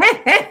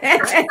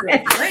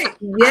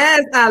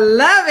 Yes, I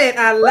love it.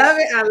 I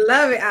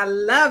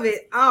love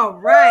it. All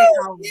right.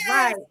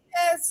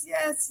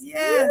 Yes. Woo!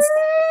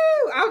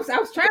 I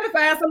was trying to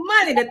find some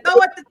money to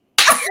throw at the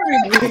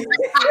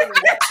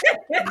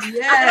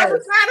yes. I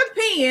was trying to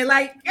pen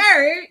like,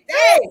 hey.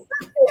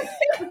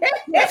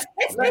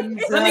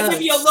 Let me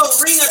give you a little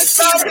ring of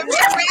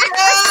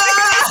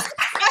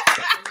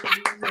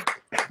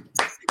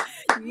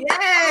Yes,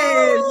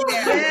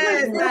 I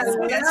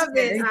love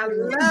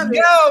it.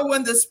 Yo,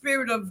 when the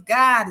Spirit of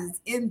God is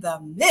in the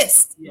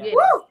midst. Yes.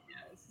 Woo!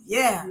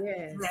 Yes.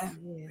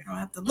 We don't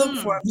have to look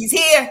for him. He's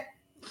here.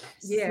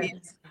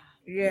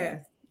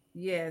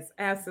 Yes,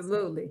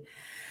 absolutely.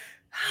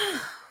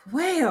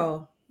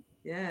 Well,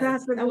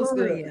 Dr. That was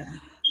Gloria. good.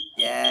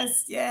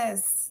 Yes.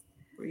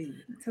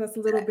 Tell us a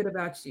little bit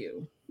about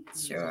you.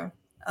 Sure.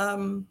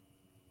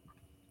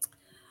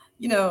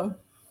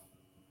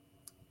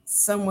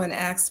 Someone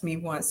asked me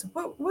once,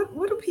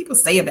 what do people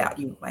say about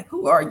you? Like,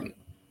 who are you?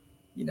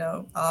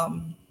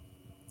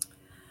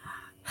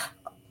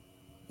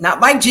 Not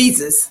like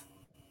Jesus,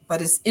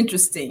 but it's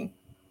interesting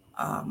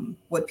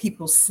what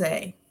people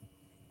say.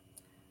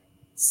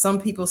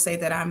 Some people say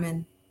that I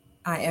am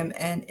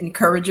an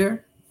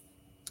encourager.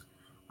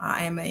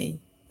 I am a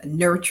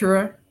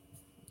nurturer,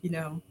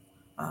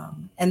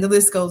 and the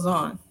list goes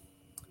on.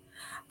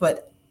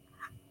 But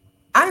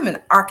I'm an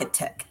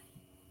architect.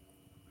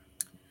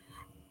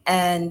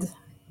 And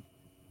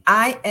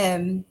I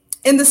am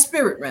in the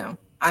spirit realm.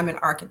 I'm an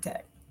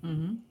architect.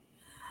 Mm-hmm.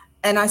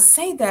 And I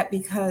say that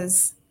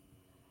because,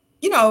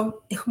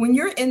 when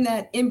you're in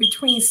that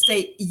in-between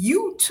state,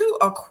 you too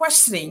are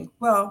questioning,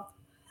 well,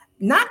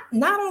 not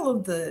all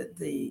of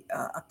the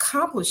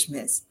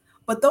accomplishments,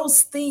 but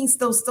those things,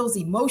 those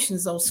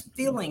emotions, those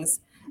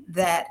feelings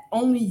that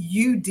only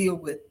you deal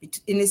with, and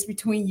it's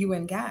between you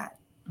and God.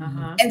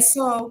 Uh-huh. And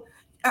so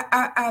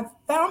I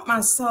found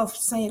myself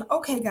saying,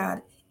 okay,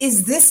 God,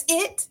 is this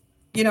it?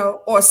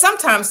 Or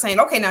sometimes saying,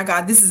 okay, now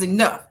God, this is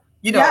enough.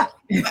 Like,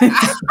 come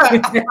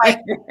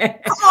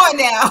on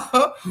now.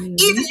 Mm-hmm.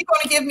 Either you're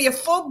going to give me a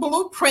full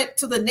blueprint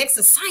to the next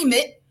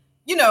assignment,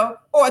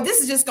 or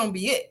this is just going to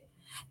be it.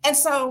 And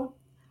so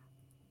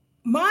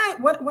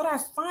what I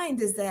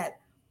find is that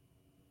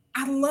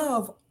I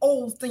love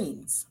old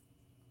things.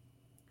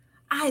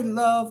 I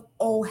love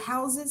old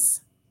houses.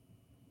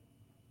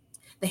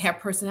 They have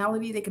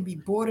personality. They can be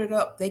boarded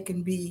up.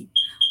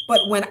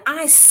 But when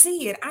I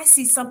see it, I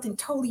see something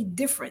totally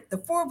different. The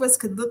four of us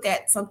could look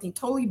at something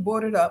totally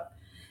boarded up.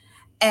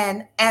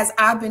 And as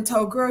I've been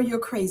told, girl, you're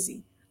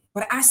crazy.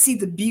 But I see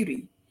the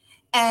beauty.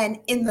 And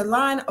in the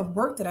line of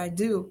work that I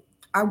do,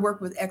 I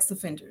work with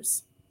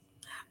ex-offenders.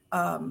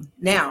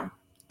 Now,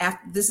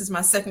 this is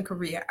my second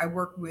career. I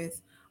work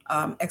with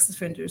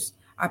ex-offenders.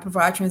 I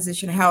provide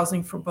transition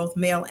housing for both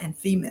male and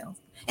female.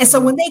 And so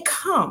when they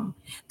come,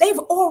 they've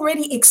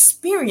already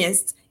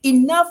experienced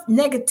enough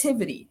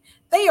negativity.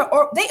 They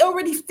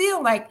already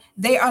feel like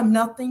they are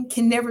nothing,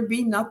 can never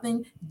be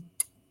nothing,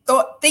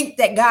 think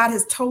that God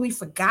has totally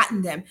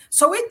forgotten them.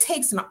 So it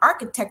takes an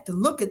architect to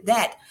look at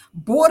that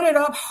boarded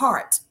up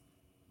heart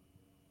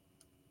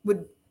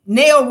with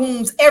nail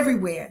wounds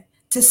everywhere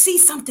to see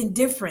something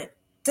different,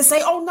 to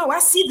say, oh no, I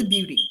see the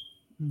beauty.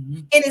 Mm-hmm.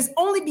 And it's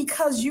only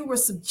because you were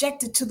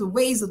subjected to the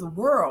ways of the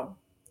world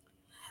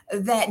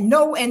that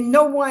no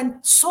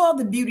one saw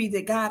the beauty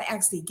that God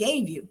actually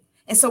gave you.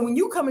 And so when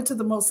you come into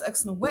the most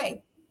excellent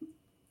way,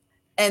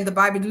 and the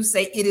Bible do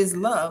say it is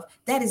love,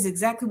 that is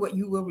exactly what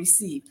you will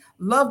receive.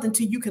 Loved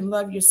until you can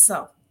love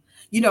yourself.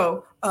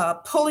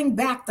 Pulling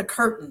back the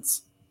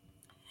curtains,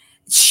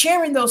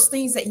 sharing those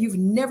things that you've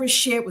never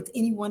shared with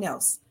anyone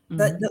else, mm-hmm.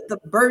 the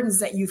burdens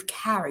that you've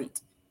carried.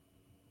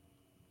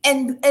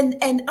 And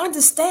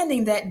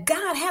understanding that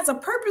God has a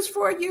purpose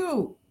for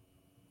you.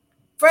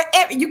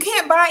 You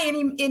can't buy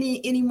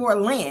any more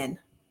land.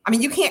 I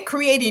mean, you can't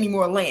create any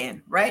more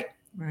land, right?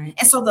 Right.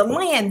 And so the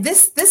land,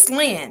 this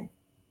land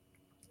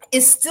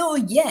is still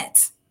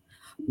yet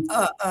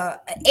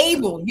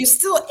able. You're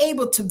still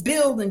able to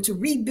build and to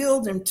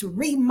rebuild and to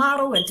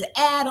remodel and to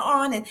add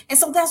on. And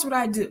so that's what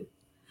I do.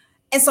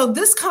 And so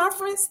this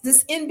conference,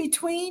 this in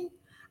between,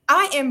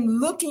 I am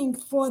looking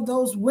for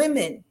those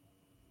women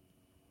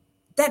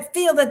that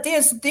feel that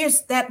there's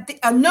that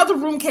another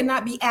room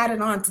cannot be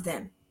added on to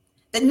them,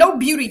 that no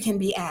beauty can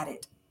be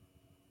added,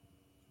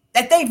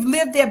 that they've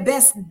lived their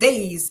best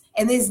days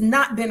and there's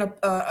not been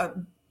a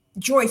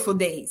joyful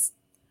days,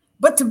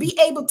 but to be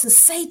able to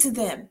say to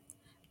them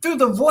through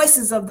the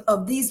voices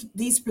of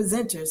these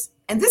presenters,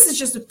 and this is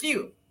just a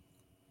few.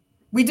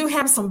 We do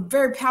have some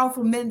very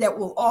powerful men that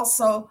will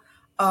also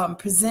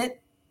present,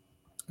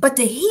 but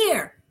to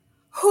hear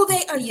who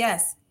they are,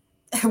 yes.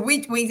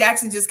 We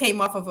actually just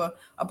came off of a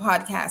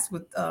podcast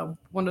with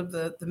one of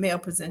the male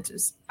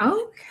presenters.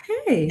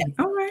 Okay.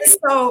 All right.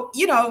 So,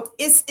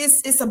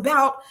 it's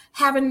about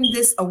having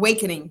this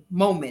awakening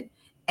moment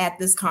at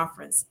this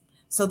conference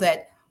so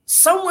that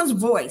someone's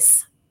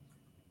voice,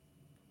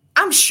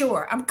 I'm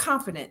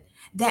confident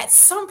that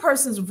some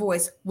person's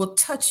voice will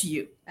touch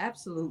you.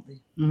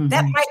 Absolutely. Mm-hmm.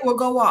 That light will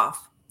go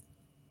off.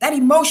 That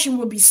emotion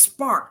will be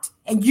sparked,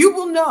 and you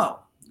will know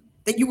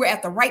that you were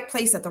at the right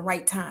place at the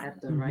right time.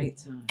 At the right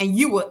time. And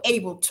you were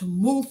able to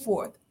move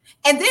forth.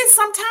 And then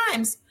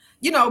sometimes,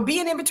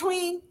 being in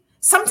between,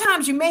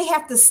 sometimes you may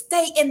have to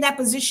stay in that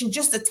position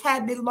just a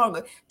tad bit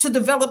longer to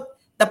develop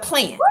the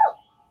plan.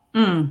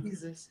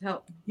 Jesus,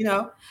 help.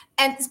 And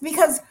it's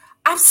because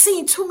I've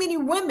seen too many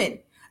women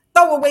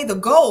throw away the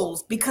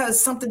goals because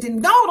something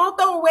didn't. No, don't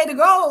throw away the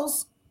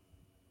goals.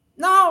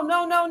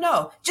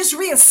 No. Just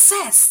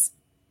reassess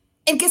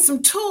and get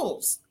some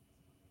tools.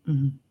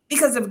 Mm-hmm.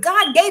 Because if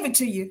God gave it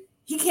to you,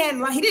 he can't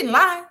lie. He didn't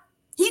lie.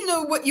 He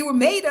knew what you were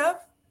made of.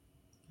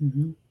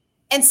 Mm-hmm.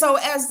 And so,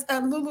 as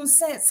Lulu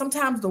said,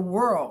 sometimes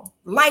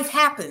life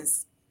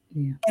happens,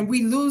 and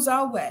we lose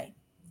our way.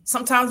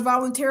 Sometimes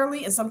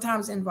voluntarily and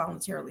sometimes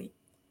involuntarily,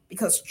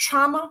 because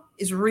trauma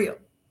is real.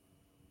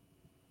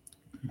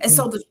 Mm-hmm. And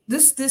so,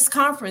 this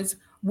conference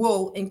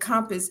will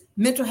encompass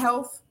mental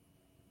health,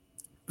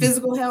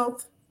 physical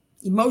health,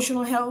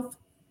 emotional health,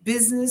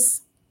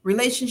 business,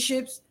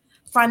 relationships,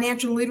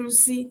 financial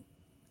literacy.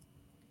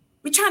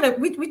 We're trying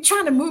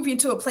to move you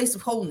into a place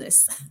of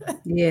wholeness.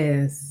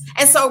 Yes.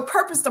 And so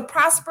Purpose to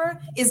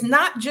Prosper is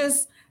not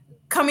just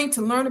coming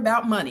to learn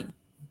about money,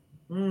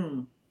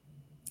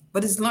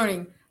 but it's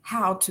learning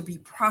how to be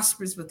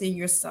prosperous within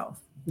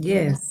yourself.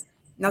 Yes.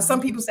 Now, some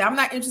people say, I'm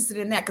not interested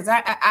in that because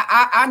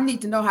I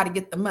need to know how to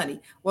get the money.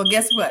 Well,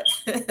 guess what?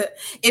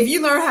 If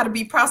you learn how to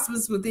be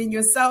prosperous within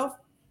yourself,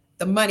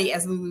 the money,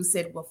 as Lulu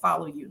said, will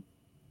follow you.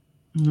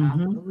 Mm-hmm.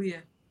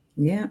 Hallelujah.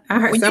 Yeah, I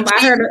heard that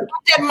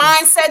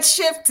mindset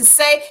shift to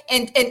say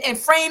and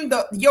frame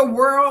your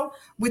world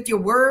with your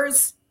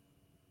words.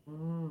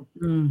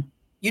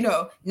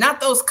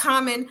 Not those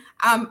common,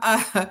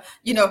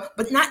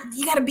 but not,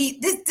 you got to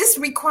be, this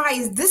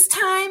requires, this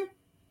time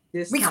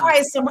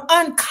requires some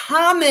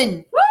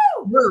uncommon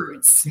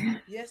words.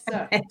 Yes,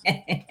 sir.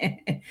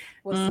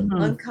 For some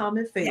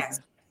uncommon favor. Yes,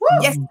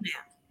 yes, ma'am.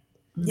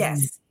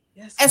 Yes.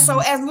 And so,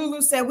 as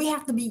Lulu said, we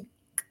have to be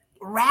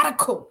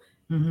radical.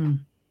 Mm-hmm.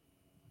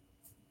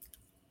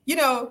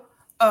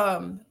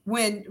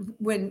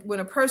 When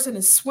a person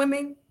is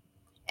swimming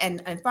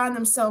and find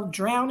themselves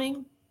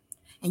drowning,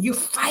 and you're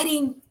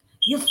fighting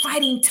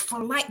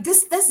for life.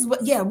 This is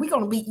what, we're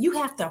gonna be. You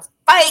have to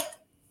fight,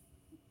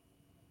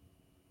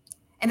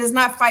 and it's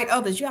not fight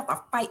others. You have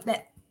to fight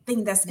that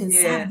thing that's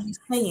inside of you,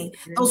 saying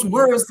those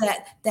words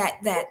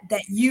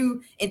that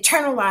you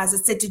internalize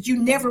and said that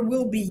you never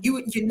will be.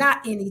 You're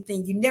not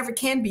anything. You never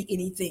can be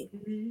anything.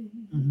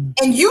 Mm-hmm.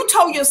 And you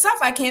told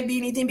yourself, I can't be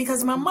anything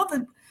because my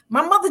mother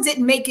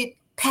didn't make it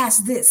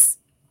past this.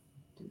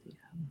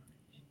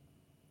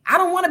 I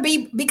don't want to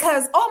be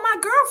because my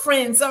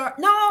girlfriends are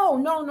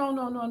no.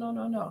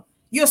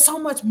 You're so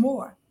much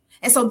more.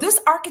 And so this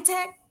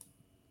architect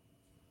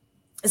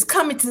is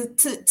coming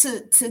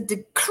to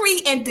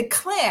decree and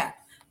declare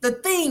the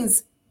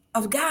things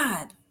of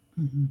God,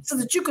 so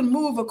that you can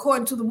move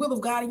according to the will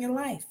of God in your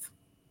life.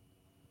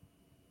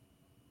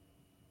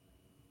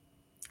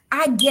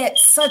 I get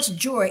such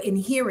joy in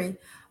hearing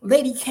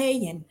Lady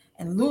K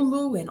and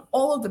Lulu and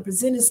all of the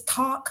presenters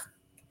talk,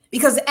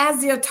 because as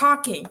they're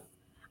talking,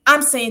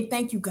 I'm saying,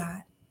 thank you,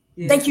 God.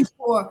 Yeah. Thank you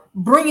for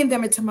bringing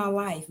them into my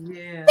life.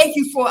 Yeah. Thank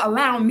you for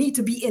allowing me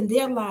to be in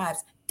their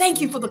lives.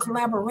 Thank you for the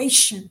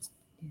collaboration.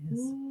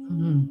 Yes.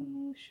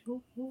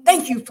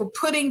 Thank you for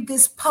putting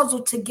this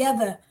puzzle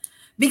together,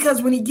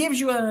 because when he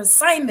gives you an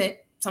assignment,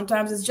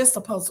 sometimes it's just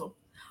a puzzle.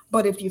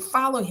 But if you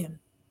follow him,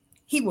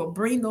 he will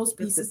bring those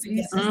pieces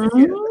together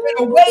in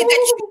a way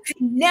that you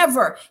can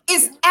never.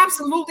 It's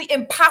absolutely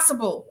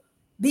impossible.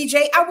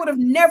 BJ, I would have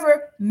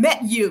never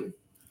met you.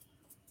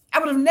 I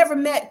would have never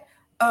met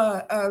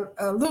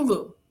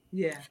Lulu.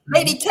 Yeah.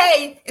 Lady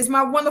K is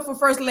my wonderful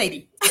first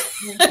lady.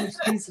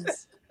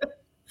 Jesus.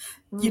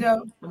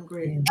 I'm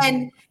great.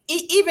 And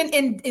even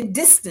in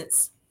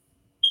distance,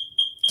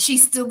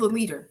 she's still the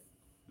leader.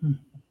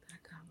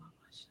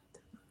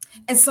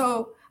 And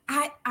so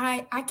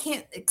I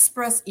can't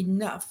express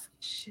enough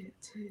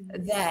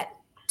that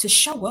to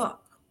show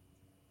up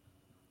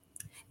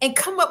and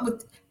come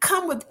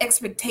with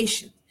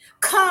expectation,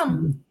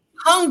 come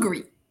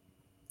hungry,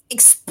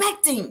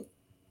 expecting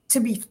to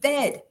be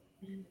fed.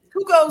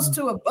 Who goes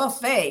to a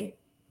buffet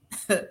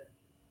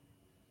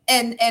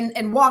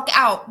and walk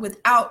out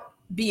without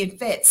being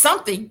fed?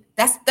 Something.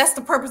 That's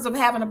the purpose of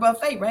having a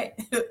buffet, right?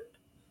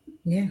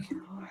 Yeah.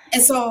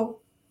 And so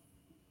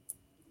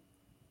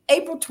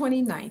April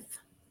 29th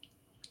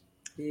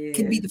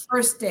could be the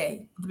first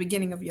day, the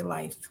beginning of your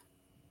life.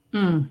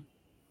 Mm.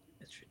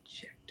 The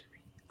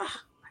trajectory. Oh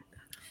my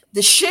God.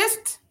 The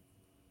shift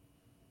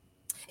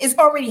is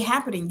already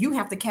happening. You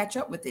have to catch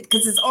up with it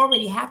because it's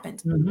already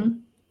happened. Mm-hmm.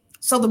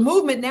 So the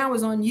movement now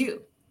is on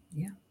you.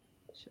 Yeah.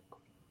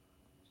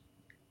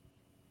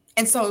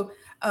 And so,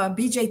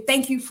 BJ,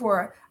 thank you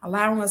for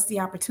allowing us the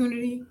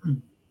opportunity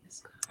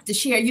to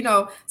share. You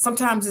know,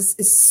 sometimes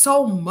it's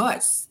so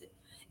much.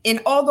 And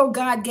although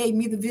God gave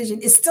me the vision,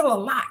 it's still a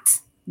lot.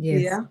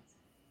 Yes. Yeah.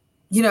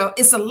 You know,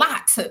 it's a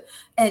lot.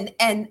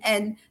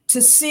 And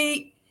to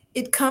see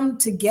it come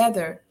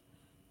together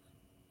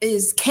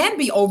can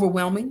be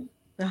overwhelming.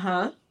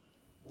 Uh-huh.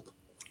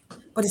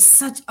 But it's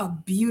such a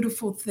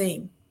beautiful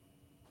thing.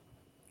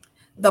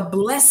 The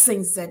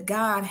blessings that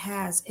God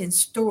has in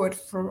store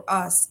for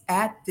us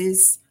at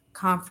this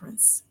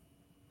conference.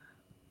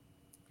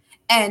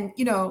 And,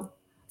 you know,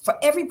 for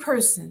every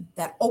person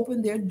that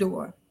opened their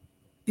door,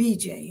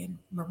 BJ and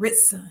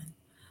Maritza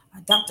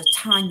and Dr.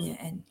 Tanya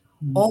and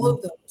all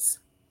of those,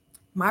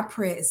 my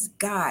prayer is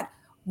God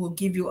will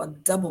give you a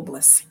double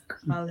blessing.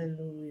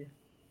 Hallelujah.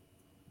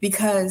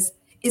 Because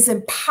it's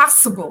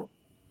impossible.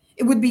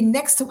 It would be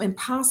next to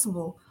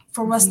impossible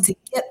for us to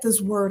get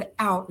this word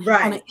out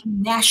on an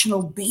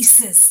international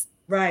basis.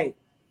 Right.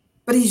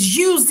 But he's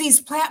used these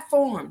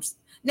platforms.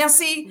 Now,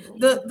 see,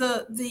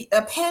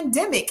 the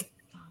pandemic,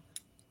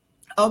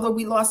 although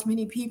we lost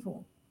many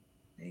people.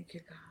 Thank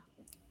you,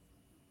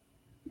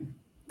 God.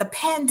 The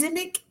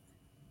pandemic,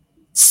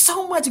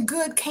 so much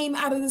good came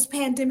out of this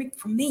pandemic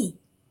for me.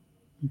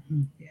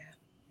 Mm-hmm. Yeah.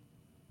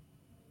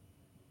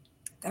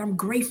 That I'm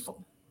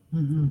grateful.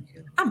 Mm-hmm.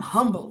 I'm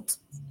humbled.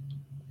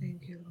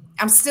 Thank you, Lord.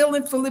 I'm still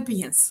in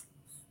Philippians,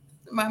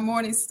 my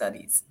morning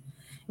studies.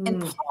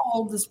 And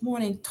Paul this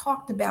morning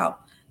talked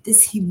about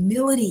this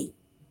humility,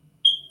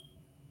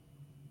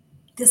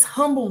 this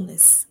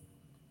humbleness.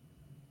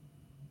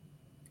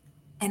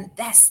 And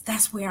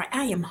that's where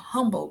I am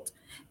humbled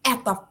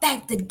at the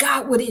fact that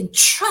God would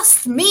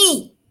entrust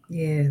me.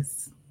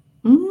 Yes.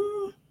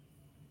 To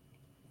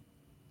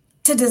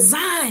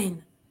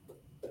design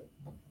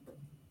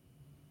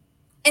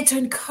and to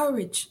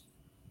encourage.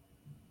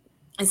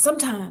 And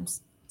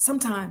sometimes,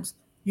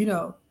 you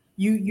know,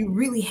 you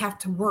really have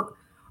to work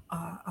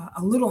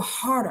a little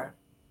harder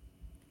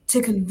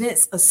to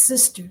convince a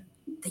sister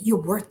that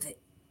you're worth it.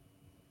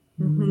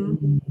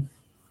 Mm-hmm.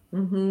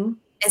 Mm-hmm.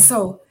 And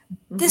so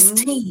this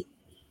team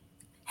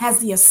has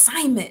the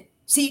assignment.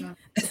 See,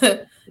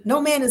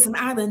 no man is an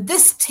island.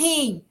 This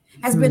team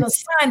has been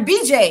assigned.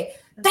 BJ,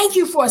 thank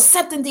you for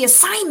accepting the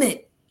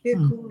assignment.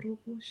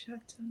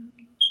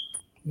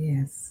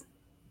 Yes.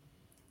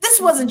 This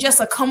wasn't just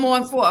a come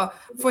on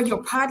for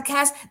your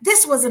podcast.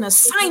 This was an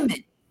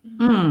assignment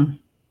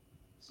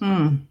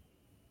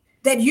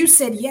that you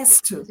said yes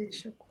to.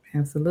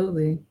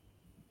 Absolutely.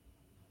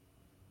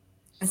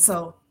 And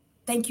so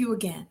thank you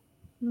again.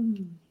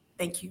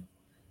 Thank you.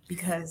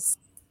 Because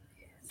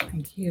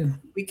thank you.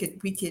 We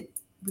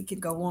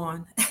could go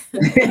on.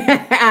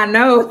 I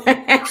know.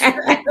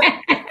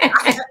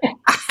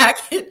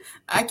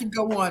 I could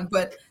go on,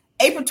 but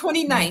April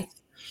 29th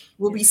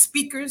will be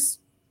speakers.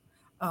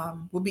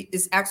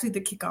 Is actually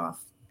the kickoff.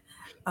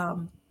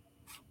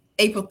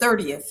 April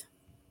 30th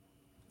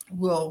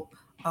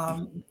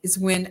is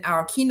when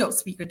our keynote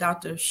speaker,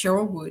 Dr.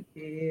 Cheryl Wood,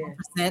 will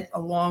present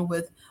along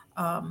with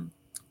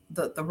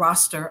the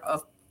roster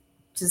of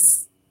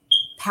just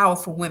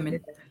powerful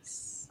women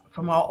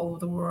from all over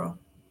the world.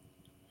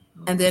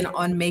 And then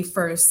on May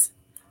 1st,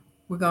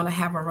 we're going to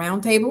have a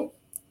roundtable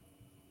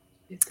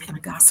and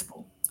a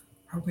gospel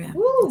program.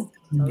 Woo!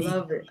 I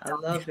love it. I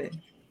love it.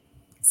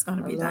 It's going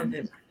to be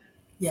done.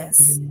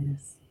 Yes.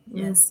 Yes.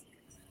 Yes.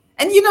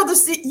 And you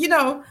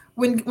know,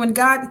 when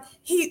God,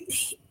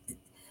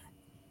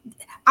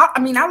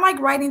 I like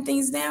writing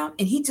things down,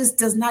 and he just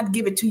does not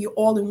give it to you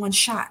all in one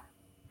shot.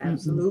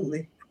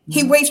 Absolutely.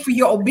 He waits for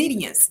your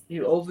obedience.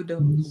 You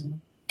overdose.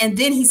 And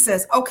then he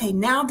says, okay,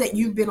 now that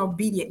you've been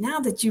obedient,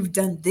 now that you've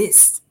done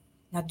this,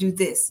 now do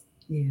this.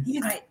 Yeah.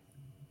 You're like,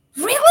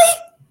 really?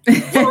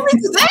 You want me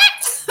to do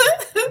that?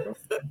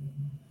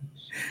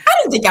 I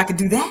didn't think I could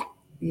do that.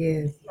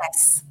 Yes.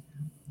 Yes.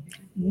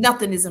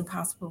 Nothing is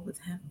impossible with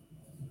him.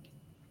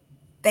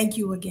 Thank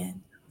you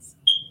again.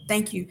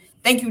 Thank you.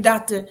 Thank you,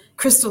 Dr.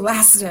 Crystal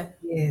Lassiter.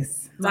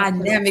 Yes.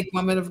 Dynamic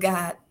woman of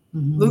God.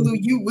 Lulu,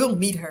 you will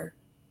meet her.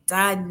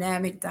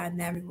 Dynamic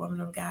woman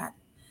of God.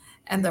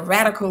 And the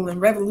radical and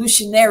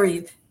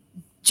revolutionary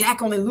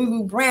Jacqueline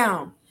Lulu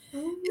Brown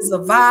is a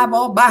vibe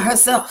all by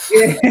herself.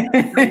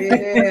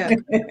 Yeah.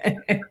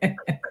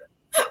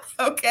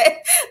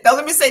 Okay. Now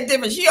let me say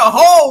different. She a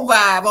whole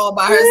vibe all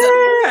by herself.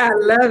 Yeah, I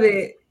love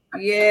it.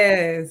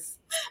 Yes.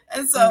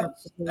 And so,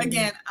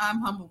 again,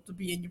 I'm humbled to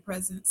be in your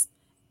presence.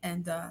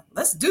 And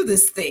let's do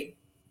this thing.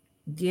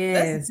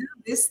 Yes. Let's do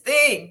this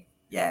thing.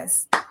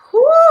 Yes.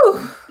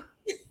 Whew.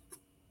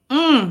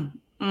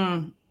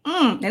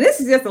 And this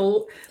is just a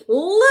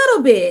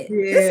little bit.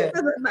 Yeah. This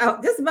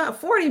is just about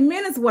 40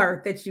 minutes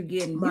worth that you're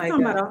getting. You're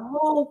talking about a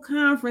whole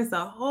conference,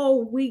 a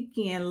whole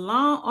weekend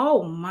long.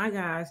 Oh my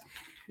gosh.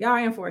 Y'all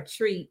in for a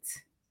treat.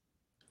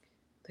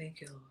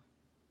 Thank you, Lord.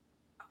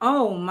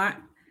 Oh my.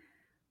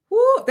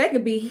 Woo, they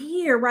could be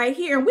here, right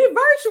here. And we're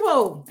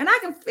virtual. And I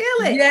can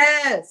feel it.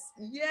 Yes.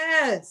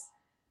 Yes.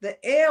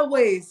 The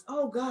airways.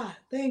 Oh God.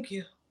 Thank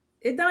you.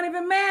 It don't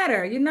even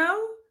matter, you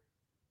know?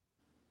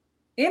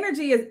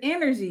 Energy is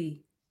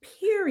energy,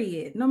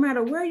 period. No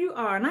matter where you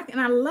are. And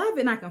I love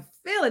it and I can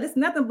feel it. It's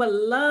nothing but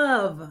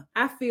love.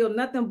 I feel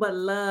nothing but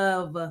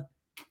love.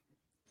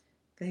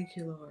 Thank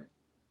you, Lord.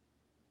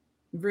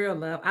 Real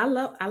love. I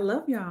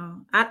love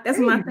y'all. That's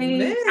my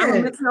thing. I'm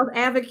a mental health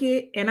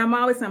advocate, and I'm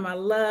always saying I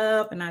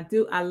love, and I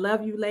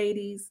love you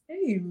ladies.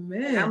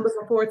 Amen. And I'm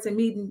looking forward to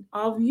meeting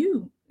all of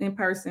you in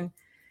person.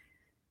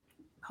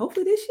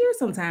 Hopefully this year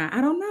sometime.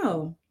 I don't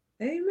know.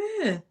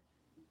 Amen.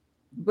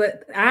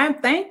 But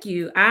thank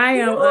you. I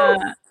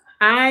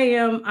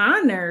am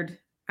honored.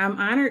 I'm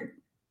honored,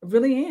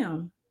 really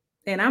am.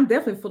 And I'm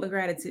definitely full of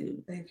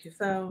gratitude. Thank you.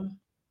 So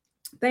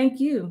thank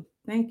you.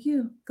 Thank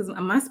you. Because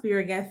my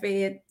spirit got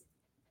fed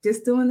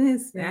just doing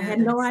this. Yes. I had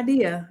no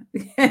idea.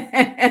 But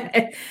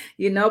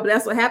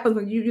that's what happens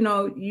when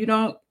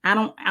I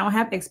don't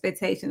have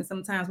expectations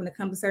sometimes when it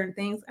comes to certain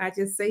things. I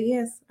just say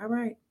yes. All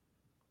right.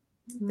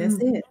 That's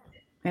it.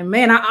 And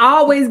man, I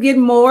always get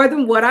more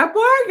than what I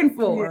bargained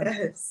for.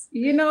 Yes.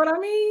 You know what I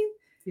mean?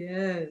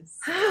 Yes.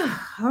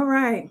 All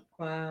right.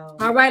 Wow.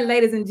 All right,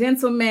 ladies and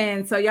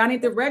gentlemen. So y'all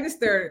need to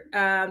register.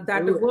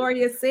 Dr.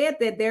 Gloria said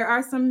that there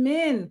are some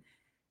men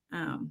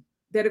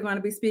that are going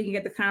to be speaking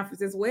at the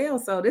conference as well.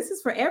 So this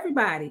is for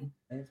everybody,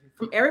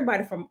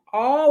 from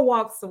all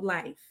walks of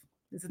life.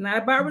 This is not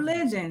about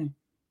religion.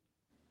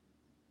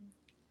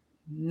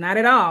 Not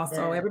at all.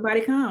 So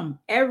everybody come.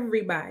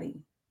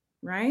 Everybody.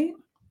 Right?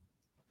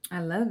 I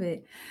love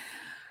it.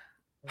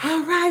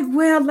 All right.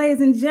 Well,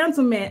 ladies and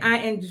gentlemen, I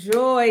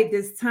enjoyed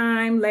this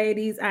time,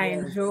 ladies. I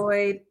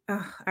enjoyed.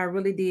 I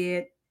really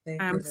did.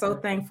 I'm so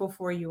thankful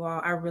for you all.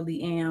 I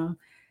really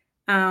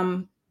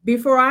am.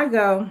 Before I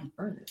go,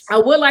 I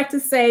would like to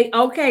say,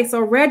 okay, so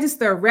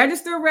register.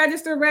 This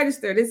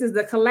is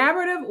the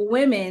Collaborative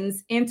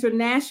Women's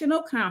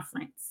International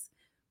Conference.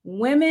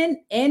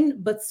 Women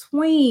in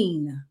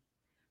Between.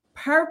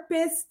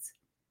 Purposed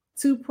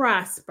to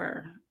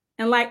Prosper.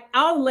 And like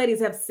all the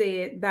ladies have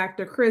said,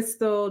 Dr.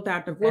 Crystal,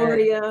 Dr.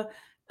 Gloria,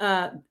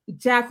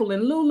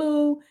 Jacqueline,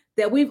 Lulu,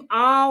 that we've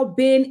all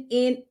been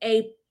in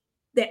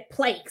that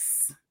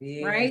place,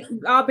 right?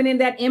 We've all been in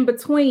that in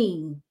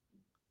between,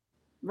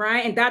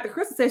 right? And Dr.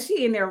 Crystal says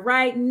she in there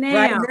right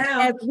now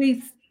as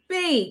we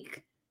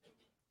speak.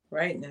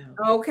 Right now.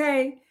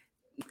 Okay.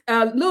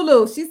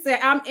 Lulu, she said,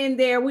 I'm in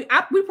there.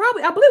 I believe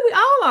we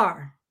all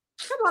are.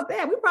 How about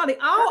that? We're probably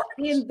all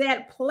in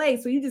that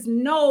place where you just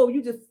know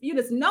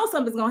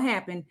something's gonna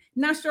happen.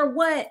 Not sure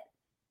what. I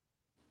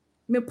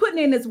mean,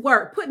 putting in this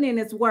work,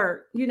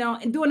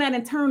 and doing that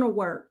internal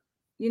work,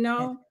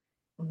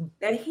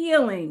 that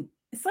healing.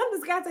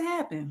 Something's got to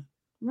happen,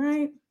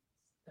 right?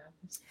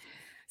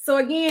 So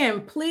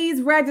again,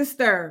 please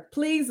register.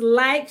 Please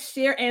like,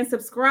 share, and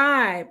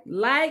subscribe.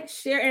 Like,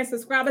 share, and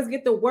subscribe. Let's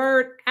get the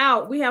word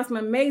out. We have some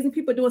amazing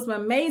people doing some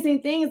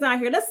amazing things out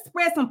here. Let's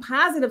spread some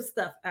positive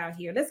stuff out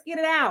here. Let's get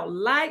it out.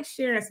 Like,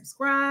 share, and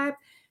subscribe.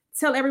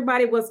 Tell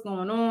everybody what's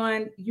going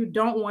on. You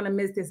don't want to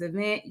miss this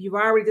event. You've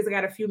already just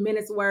got a few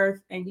minutes worth.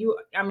 And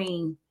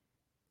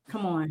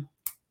come on.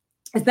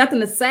 It's nothing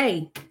to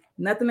say.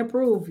 Nothing to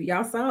prove.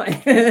 Y'all saw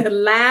it.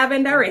 Live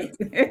and direct.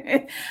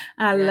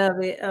 I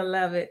love it. I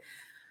love it.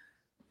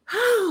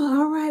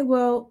 All right.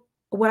 Well,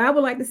 what I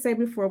would like to say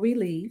before we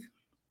leave,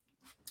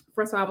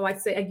 first of all, I would like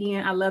to say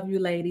again, I love you,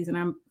 ladies, and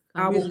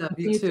I will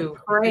continue to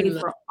pray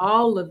for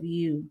all of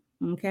you.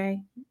 Okay,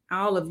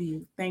 all of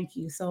you. Thank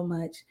you so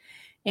much.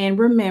 And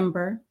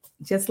remember,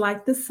 just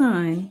like the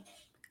sun,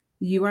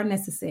 you are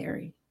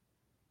necessary.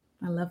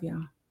 I love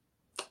y'all.